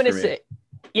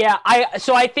 yeah.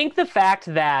 I think the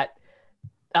fact that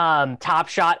Top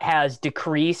Shot has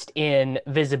decreased in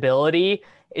visibility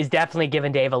is definitely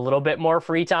giving Dave a little bit more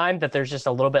free time, that there's just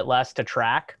a little bit less to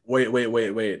track.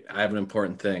 Wait. I have an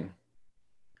important thing.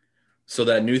 So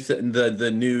that new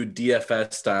the new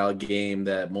DFS style game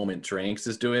that Moment Drinks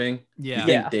is doing, you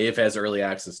think Dave has early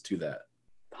access to that?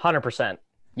 100%.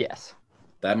 Yes.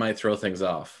 That might throw things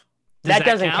off. That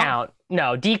doesn't count.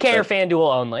 No, DK or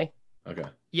FanDuel only. Okay.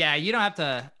 Yeah, you don't have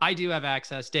to. I do have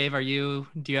access. Dave, do you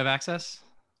have access?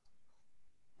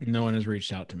 No one has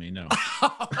reached out to me. No.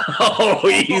 Oh,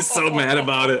 he's so mad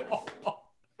about it.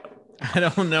 I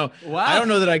don't know. What? I don't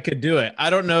know that I could do it. I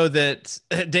don't know that,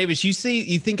 Davis, you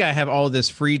think I have all this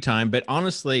free time, but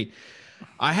honestly,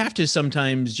 I have to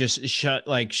sometimes just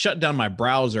shut down my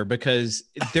browser because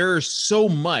there's so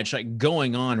much like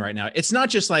going on right now. It's not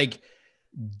just like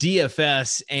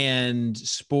DFS and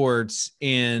sports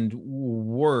and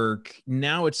work.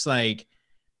 Now it's like,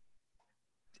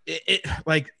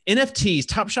 like NFTs.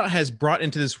 Top Shot has brought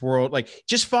into this world, like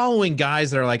just following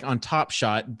guys that are like on Top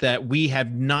Shot that we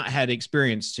have not had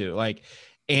experience to, like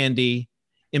Andy,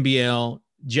 MBL,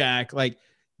 Jack. Like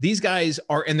these guys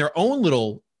are in their own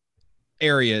little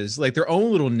areas, like their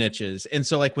own little niches. And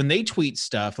so like when they tweet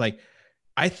stuff, like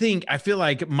I feel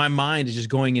like my mind is just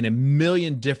going in a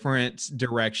million different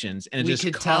directions, and it's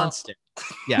just constant.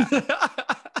 Yeah.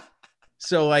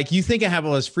 So like you think I have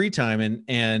all this free time,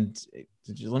 and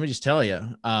let me just tell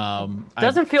you,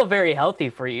 doesn't feel very healthy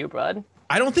for you, bud.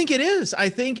 I don't think it is. I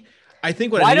think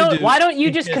what why don't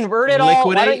you just convert it all?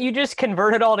 Why don't you just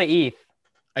convert it all to ETH?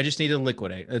 I just need to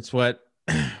liquidate. That's what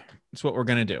we're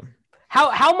gonna do.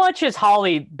 How much has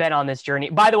Holly been on this journey?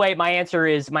 By the way, my answer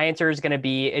is going to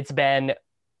be it's been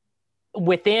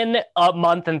within a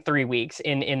month and 3 weeks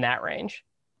in that range.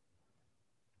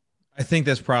 I think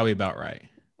that's probably about right.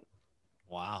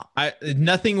 Wow.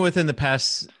 Nothing within the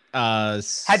past.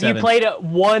 Have you played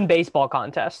one baseball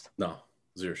contest? No,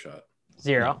 0 shot.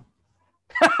 0.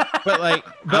 But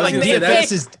was gonna say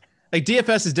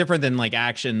DFS is different than like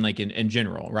action, like in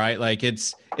general, right? Like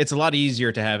it's a lot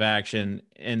easier to have action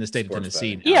in the state of Sports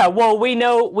Tennessee. betting. Yeah, well, we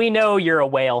know you're a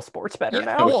whale sports better Yeah,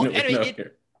 now. well, No, anyway, no.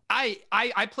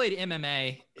 I played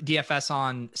MMA DFS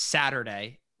on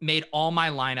Saturday, made all my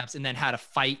lineups, and then had a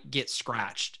fight get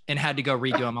scratched and had to go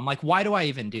redo them. I'm like, why do I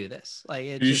even do this?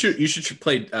 Like, You should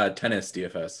play tennis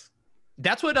DFS.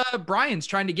 That's what Brian's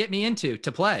trying to get me into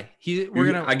to play.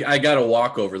 I got a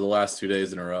walkover the last 2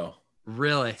 days in a row.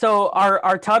 Really. So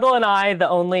are Tuttle and I the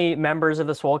only members of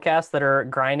the Swolecast that are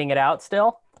grinding it out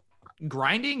still?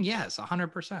 Grinding, yes,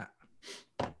 100%.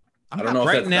 I don't know if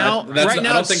right now. I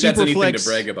don't think that's anything Superflex. to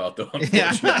brag about, though.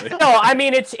 Unfortunately. No, I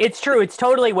mean it's true. It's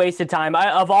totally wasted time.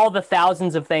 Of all the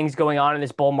thousands of things going on in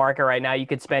this bull market right now, you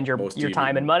could spend your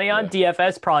time and money on. Yeah.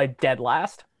 DFS probably dead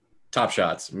last. Top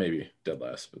shots, maybe dead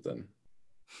last, but then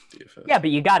DFS. Yeah, but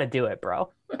you got to do it, bro.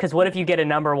 Because what if you get a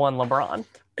number one LeBron?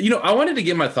 I wanted to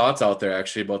get my thoughts out there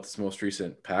actually about this most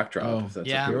recent pack drop. Oh, if that's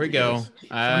yeah. okay Here we with go. you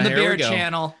guys. From the Here Bear we go.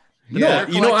 Channel.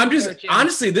 No, I'm just Collective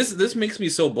honestly this makes me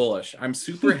so bullish. I'm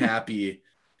super happy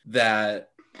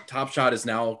that Top Shot is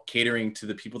now catering to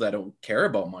the people that don't care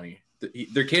about money.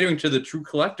 They're catering to the true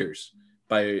collectors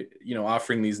by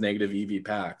offering these negative EV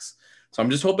packs. So I'm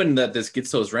just hoping that this gets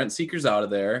those rent seekers out of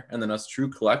there, and then us true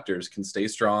collectors can stay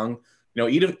strong.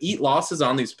 Eat losses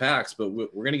on these packs, but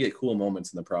we're gonna get cool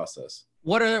moments in the process.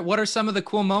 What are some of the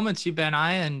cool moments you've been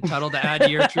eyeing, Tuttle, to add to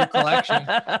your true collection?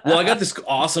 Well, I got this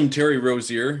awesome Terry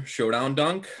Rozier Showdown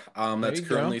dunk. That's you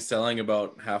currently go. selling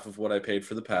about half of what I paid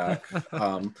for the pack.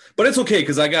 But it's okay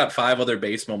because I got 5 other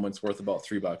base moments worth about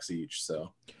 $3 each.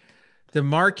 So The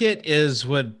market is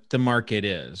what the market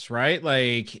is, right?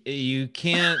 Like you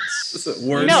can't.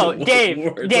 Dave.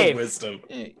 of wisdom.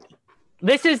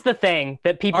 This is the thing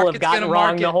that people Market's have gotten gonna wrong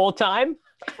market. the whole time.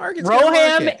 Market's gonna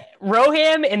market.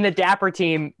 Roham and the Dapper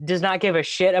team does not give a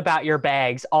shit about your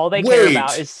bags. All they care Wait,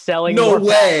 about is selling No more packs.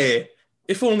 way.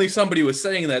 If only somebody was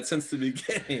saying that since the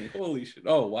beginning. Holy shit.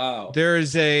 Oh, wow.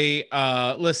 There's a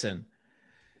listen.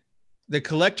 The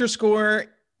collector score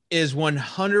is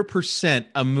 100%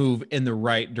 a move in the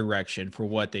right direction for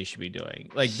what they should be doing.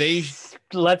 Like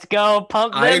Let's go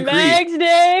pump I them agree. bags,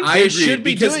 Dave. I They agree, should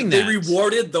be because doing they that.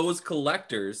 rewarded those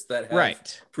collectors that have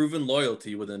Right. proven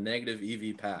loyalty with a negative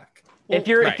EV pack. if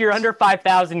you're under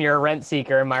 5,000, you're a rent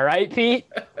seeker. Am I right, Pete?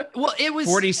 Well, it was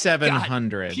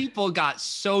 4,700. People got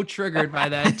so triggered by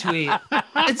that tweet.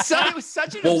 It was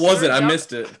such an. What was it? absurd I jump.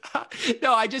 missed it.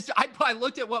 No, I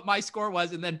looked at what my score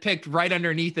was and then picked right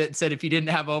underneath it and said, if you didn't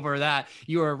have over that,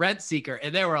 you were a rent seeker.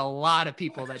 And there were a lot of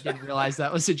people that didn't realize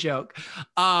that was a joke.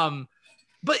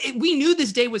 But we knew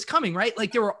this day was coming, right?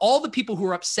 Like there were all the people who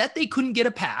were upset they couldn't get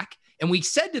a pack. And we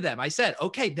said to them, I said,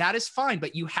 okay, that is fine,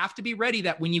 but you have to be ready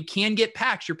that when you can get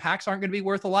packs, your packs aren't going to be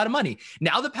worth a lot of money.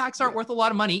 Now the packs aren't worth a lot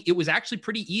of money. It was actually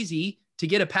pretty easy to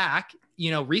get a pack,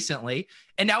 recently.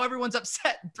 And now everyone's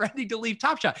upset, threatening to leave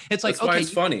Top Shot. It's like, That's why okay, it's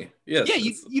funny. Yes, yeah,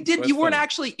 you weren't funny.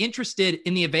 actually interested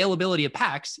in the availability of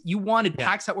packs. You wanted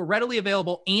packs that were readily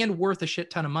available and worth a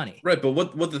shit ton of money. Right, but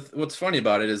what's funny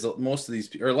about it is most of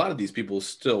these, or a lot of these people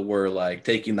still were like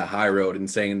taking the high road and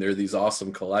saying they're these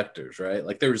awesome collectors, right?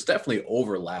 Like there was definitely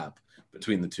overlap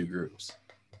between the two groups.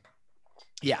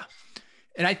 Yeah.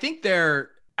 And I think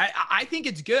I think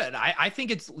it's good. I think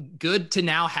it's good to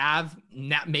now have,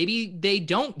 maybe they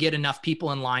don't get enough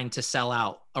people in line to sell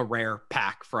out a rare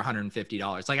pack for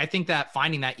 $150. Like, I think that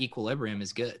finding that equilibrium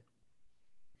is good.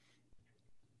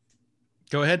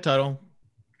 Go ahead, Tuttle.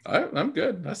 I'm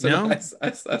good. I said, No? I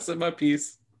said my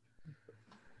piece.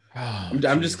 Oh,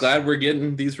 I'm just glad we're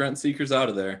getting these rent seekers out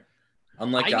of there.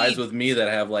 Unlike guys with me that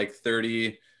have like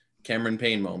 30 Cameron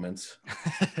Payne moments.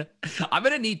 I'm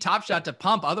gonna need Top Shot to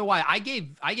pump. Otherwise, I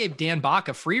gave Dan Bach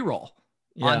a free roll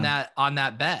on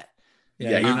that bet.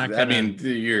 Yeah, you're not gonna,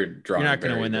 you're drawing. you're not going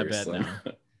to very, win that very bet slim.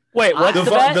 now. Wait, what's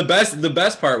the bet? The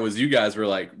best part was you guys were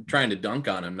like trying to dunk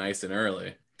on him nice and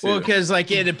early. Too. Well, because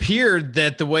like it appeared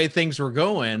that the way things were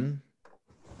going.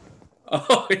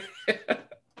 Oh, yeah.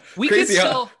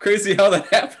 Crazy how that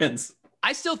happens.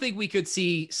 I still think we could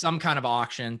see some kind of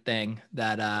auction thing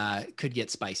that could get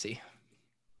spicy.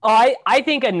 Oh, I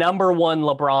think a number one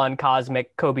LeBron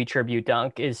Cosmic Kobe tribute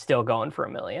dunk is still going for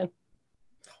 $1 million.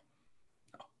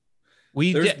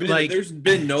 There's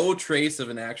been no trace of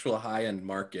an actual high end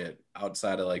market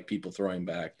outside of like people throwing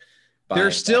back.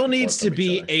 There still needs to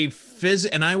be a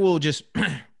and I will just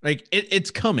like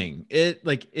it's coming.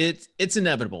 It's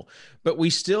inevitable, but we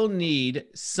still need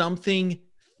something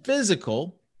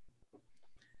physical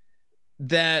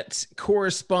that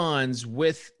corresponds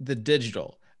with the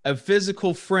digital, a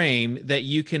physical frame that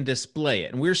you can display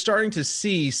it. And we're starting to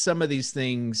see some of these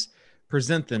things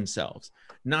present themselves.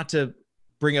 Not to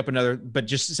bring up another, but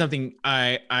just something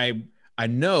I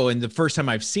know, and the first time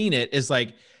I've seen it is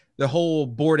like the whole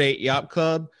Bored Ape Yacht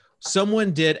Club.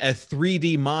 Someone did a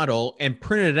 3D model and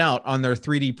printed it out on their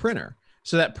 3D printer.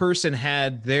 So that person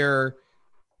had their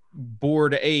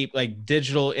Bored Ape like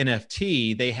digital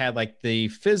NFT. They had like the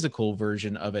physical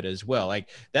version of it as well. Like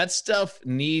that stuff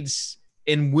needs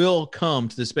and will come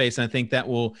to the space. And I think that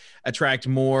will attract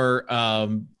more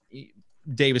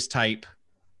Davis type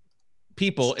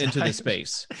people into the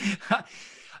space.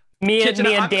 Me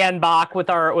and Dan Bach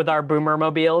with our boomer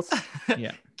mobiles.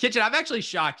 Yeah. Kitchen, I'm actually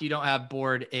shocked you don't have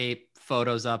Bored Ape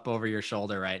photos up over your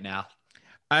shoulder right now.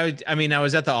 I mean, I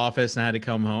was at the office and I had to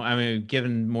come home. I mean,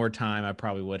 given more time, I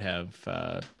probably would have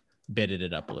bitted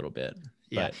it up a little bit.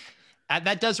 Yeah. But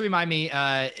that does remind me,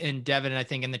 and Devin, I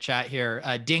think in the chat here,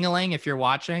 Dingaling, if you're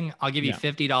watching, I'll give you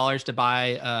 $50 to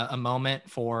buy a moment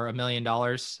for $1 million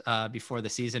before the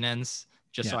season ends,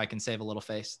 just so I can save a little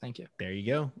face. Thank you. There you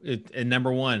go. And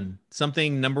number one. So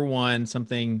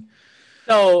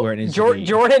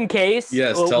Jordan Case,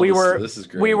 yes, this is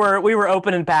great. we were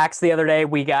opening packs the other day.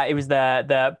 It was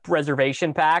the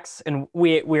reservation packs, and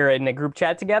we were in a group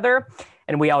chat together,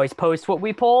 and we always post what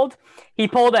we pulled. He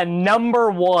pulled a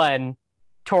number 1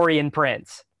 Torian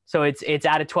Prince, so it's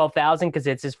out of 12,000 because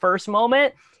it's his first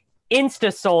moment.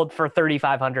 Insta sold for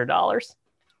 $3,500.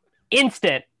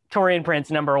 Instant Torian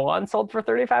Prince number 1 sold for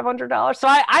 $3,500. So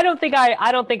I don't think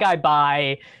I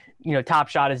buy. Top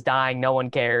Shot is dying. No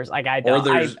one cares. Like I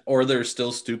don't. Or there's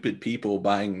still stupid people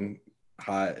buying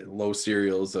low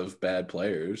serials of bad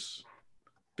players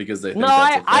because they think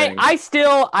that's a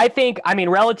thing. I think. I mean,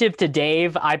 relative to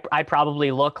Dave, I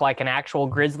probably look like an actual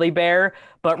grizzly bear,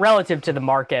 but relative to the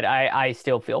market, I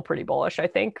still feel pretty bullish. I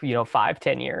think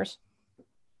 5-10 years.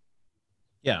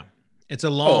 Yeah, it's a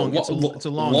long. It's a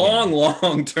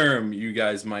long term. You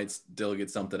guys might still get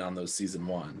something on those season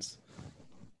 1s.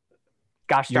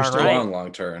 Gosh darn right.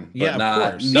 Long term. Yeah,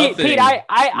 of course. Pete, I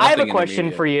have a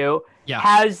question for you. Yeah.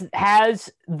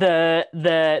 Has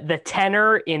the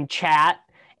tenor in chat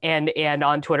and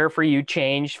on Twitter for you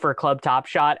changed for Club Top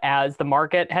Shot as the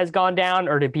market has gone down,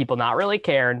 or do people not really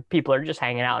care and people are just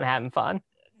hanging out and having fun?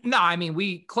 No, I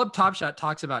mean, Club Top Shot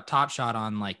talks about Top Shot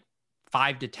on like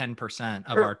 5 to 10%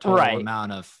 of our total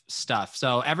amount of stuff.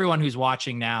 So everyone who's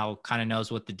watching now kind of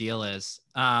knows what the deal is.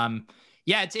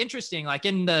 Yeah, it's interesting. Like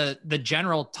in the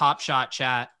general Top Shot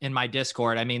chat in my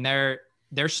Discord, I mean, they're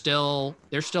still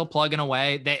plugging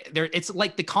away. It's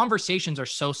like the conversations are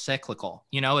so cyclical.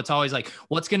 It's always like,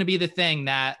 what's going to be the thing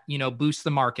that boosts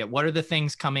the market? What are the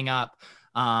things coming up?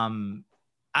 I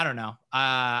don't know.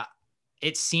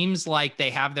 It seems like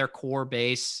they have their core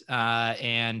base.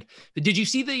 And did you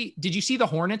see the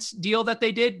Hornets deal that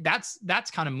they did? That's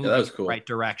kind of moving in the right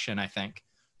direction, I think,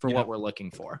 for what we're looking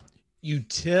for.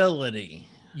 Utility.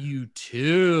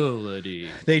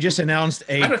 They just announced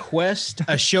a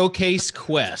showcase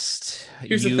quest.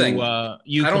 Here's the thing. You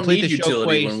I don't complete need the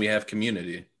utility showcase when we have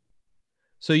community.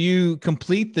 So you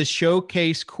complete the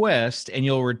showcase quest and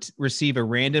you'll receive a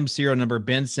random serial number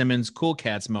Ben Simmons Cool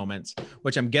Cats moments,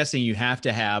 which I'm guessing you have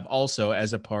to have also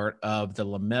as a part of the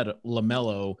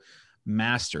LaMelo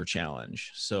Master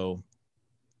Challenge. So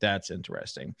that's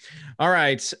interesting. All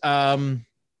right.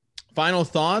 Final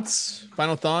thoughts.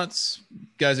 You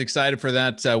guys excited for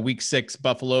that week 6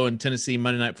 Buffalo and Tennessee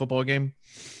Monday Night Football game?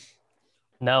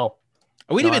 No.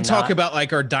 We didn't even talk about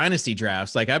like our dynasty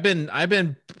drafts. Like I've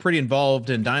been pretty involved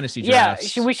in dynasty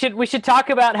drafts. Yeah, we should talk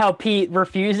about how Pete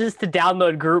refuses to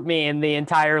download GroupMe and the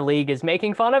entire league is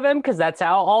making fun of him because that's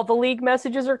how all the league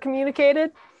messages are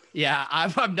communicated. Yeah,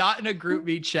 I'm not in a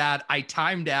GroupMe chat. I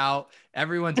timed out.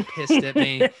 Everyone's pissed at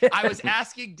me. I was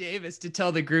asking Davis to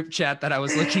tell the group chat that I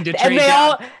was looking to trade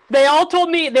down. They all told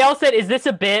me, they all said, is this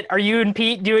a bit? Are you and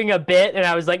Pete doing a bit? And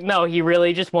I was like, no, he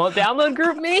really just won't download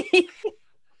GroupMe.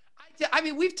 I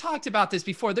mean, we've talked about this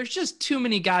before. There's just too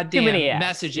many goddamn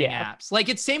messaging apps. Like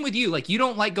it's same with you. Like you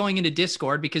don't like going into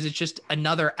Discord because it's just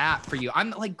another app for you.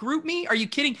 I'm like, GroupMe? Are you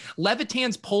kidding?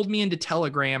 Levitan's pulled me into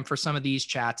Telegram for some of these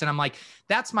chats. And I'm like,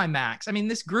 that's my max. I mean,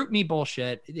 this GroupMe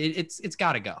bullshit, it's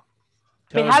got to go.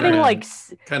 I mean, having like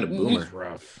kind of boomer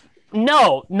rough.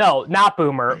 No, not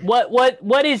boomer.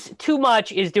 What is too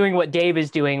much is doing what Dave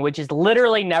is doing, which is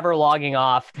literally never logging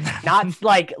off, not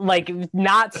like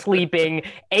not sleeping,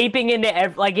 aping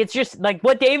into like it's just like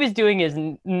what Dave is doing is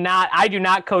not. I do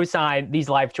not co-sign these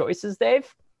life choices,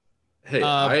 Dave. Hey,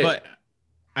 but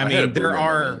I mean there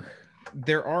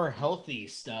are healthy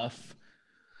stuff.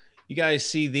 You guys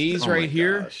see these right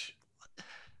here?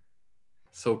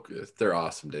 So good. They're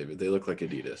awesome, David. They look like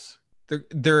Adidas.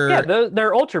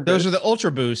 they're Ultra Boost. Those are the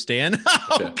Ultra Boost, Dan.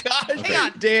 Oh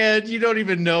gosh, Dan, you don't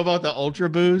even know about the Ultra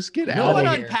Boost. Get out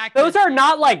of here. Those are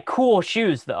not like cool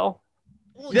shoes, though.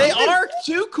 They are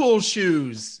too cool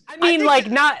shoes. I mean,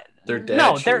 like not. They're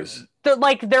dad shoes. They're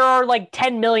like there are like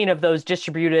 10 million of those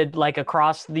distributed like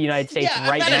across the United States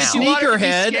right now. I'm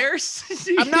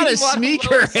not a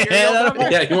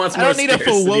sneakerhead. Yeah, he wants more. I don't need a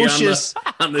ferocious.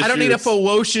 I don't need a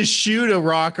ferocious shoe to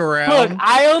rock around. Look,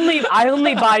 I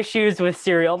only buy shoes with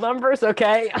serial numbers.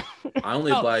 Okay. I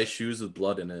only buy shoes with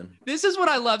blood in them. This is what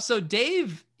I love. So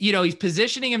Dave, he's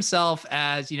positioning himself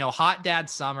as hot dad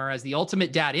summer, as the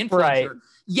ultimate dad influencer. Right.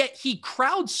 Yet he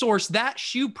crowdsourced that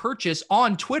shoe purchase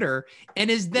on Twitter and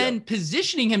is then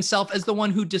positioning himself as the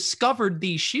one who discovered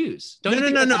these shoes.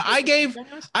 No. I gave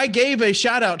a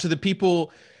shout out to the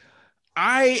people.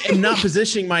 I am not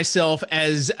positioning myself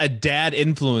as a dad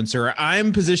influencer.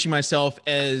 I'm positioning myself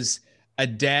as a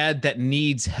dad that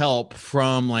needs help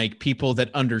from like people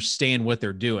that understand what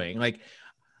they're doing. Like,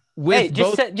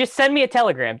 just send me a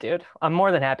telegram, dude. I'm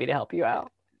more than happy to help you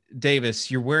out. Davis,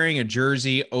 you're wearing a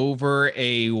jersey over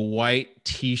a white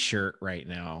t-shirt right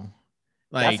now.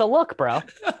 Like, that's a look, bro.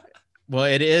 Well,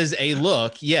 it is a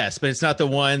look, yes, but it's not the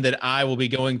one that I will be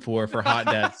going for Hot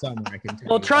Dad Summer. I can tell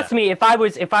well, you trust me, if I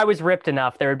was ripped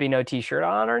enough, there would be no t-shirt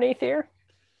on underneath here.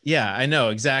 Yeah, I know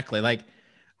exactly. Like,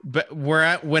 but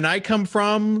when I come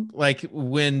from, like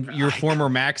when your former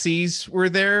Maxis were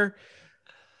there,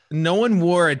 no one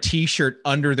wore a t-shirt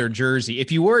under their jersey. If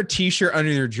you wore a t-shirt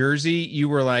under their jersey, you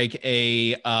were like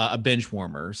a bench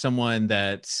warmer, someone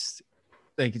that's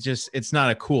like it's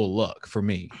not a cool look for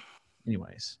me.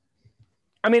 Anyways.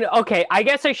 I mean, okay, I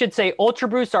guess I should say Ultra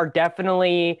Boosts are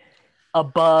definitely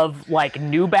above like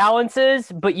New Balances,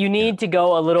 but you need to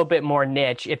go a little bit more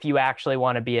niche if you actually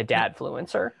want to be a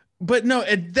dadfluencer. But no,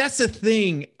 that's the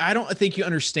thing. I don't think you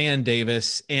understand,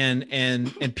 Davis, and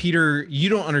Peter. You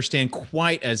don't understand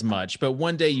quite as much, but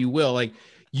one day you will. Like,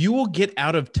 you will get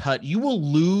out of touch. You will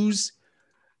lose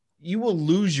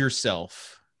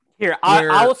yourself. Here,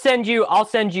 I'll send you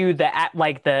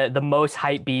the most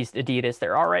hype beast Adidas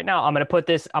there are right now. I'm gonna put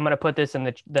this in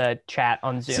the chat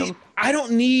on Zoom. See, I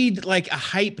don't need like a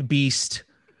hype beast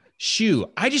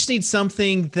shoe. I just need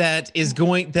something that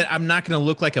I'm not gonna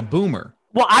look like a boomer.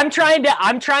 Well, I'm trying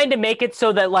to make it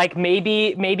so that like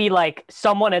maybe like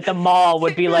someone at the mall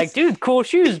would be like, dude, cool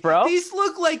shoes, bro. These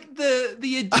look like the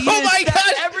Adidas oh my God.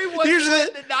 that everyone wore in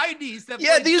the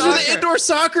 90s. These are the indoor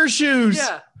soccer shoes.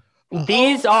 Yeah.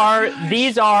 These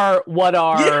are what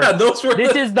are. Yeah, those were.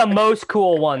 This is the most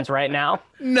cool ones right now.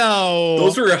 No,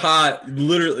 those were hot.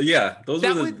 Literally, yeah. Those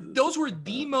were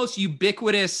the most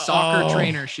ubiquitous soccer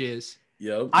trainer shoes.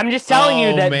 Yep. I'm just telling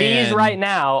you that these right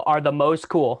now are the most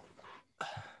cool.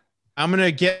 I'm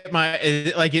gonna get my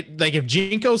if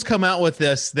Jinko's come out with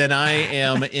this, then I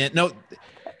am in. No,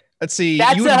 let's see.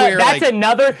 That's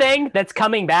another thing that's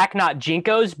coming back. Not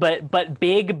Jinko's, but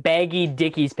big baggy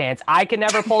Dickies pants. I can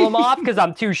never pull them off because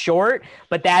I'm too short.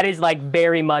 But that is like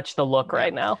very much the look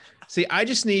right now. See, I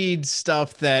just need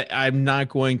stuff that I'm not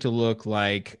going to look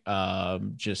like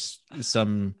just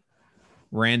some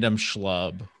random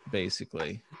schlub,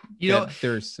 basically.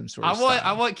 There's some sort of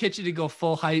I want Kitchen to go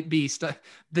full hype beast.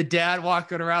 The dad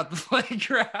walking around the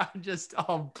playground just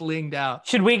all blinged out.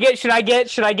 Should I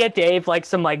get Dave like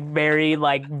some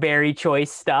very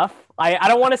choice stuff? I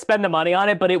don't want to spend the money on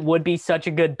it, but it would be such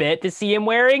a good bit to see him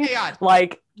wearing. Yeah.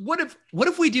 Like, what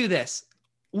if we do this?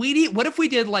 What if we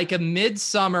did like a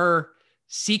midsummer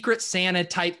Secret Santa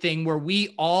type thing where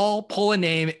we all pull a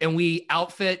name and we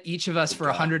outfit each of us for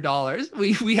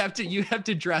 $100. You have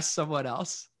to dress someone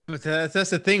else. But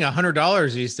that's the thing.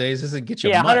 $100 these days doesn't get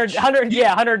you much.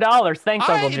 $100. Thanks,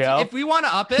 Uncle Joe. If we want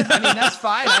to up it, I mean that's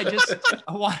fine.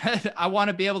 I want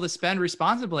to be able to spend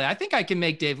responsibly. I think I can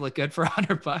make Dave look good for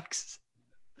 $100.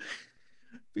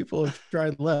 People have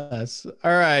tried less.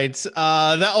 All right.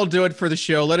 That'll do it for the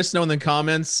show. Let us know in the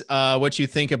comments what you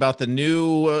think about the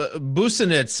new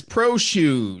Busenitz Pro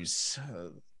shoes.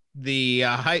 The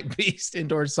Hype Beast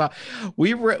indoor soccer.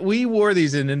 We wore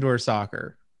these in indoor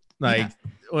soccer.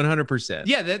 100%.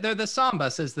 Yeah, they're the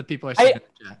Sambas, as the people are saying.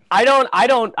 I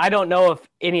don't know if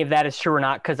any of that is true or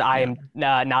not because I am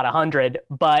not 100,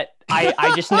 but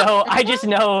I just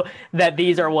know that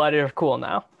these are what are cool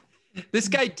now. This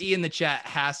guy D in the chat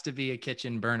has to be a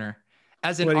Kitchen burner.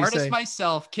 As an artist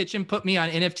myself, Kitchen put me on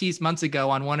NFTs months ago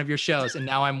on one of your shows, and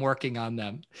now I'm working on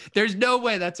them. There's no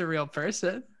way that's a real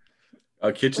person.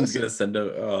 Oh, Kitchen's gonna send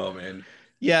a. Oh man.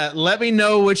 Yeah, let me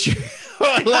know what you.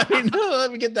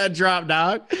 Let me get that drop,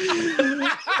 dog.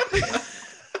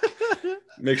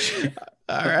 Make sure.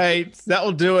 All right, that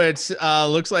will do it.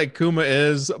 Looks like Kuma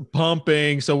is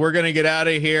pumping, so we're gonna get out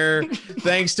of here.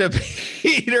 Thanks to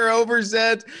Peter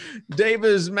Overzet, Dave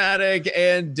Ismatic,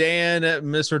 and Dan at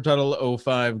Mr. Tuttle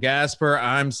 05 Gasper.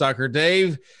 I'm Soccer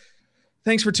Dave.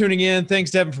 Thanks for tuning in.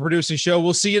 Thanks, Devin, for producing the show.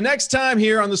 We'll see you next time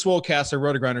here on the Swolecast at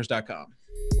rotogrinders.com.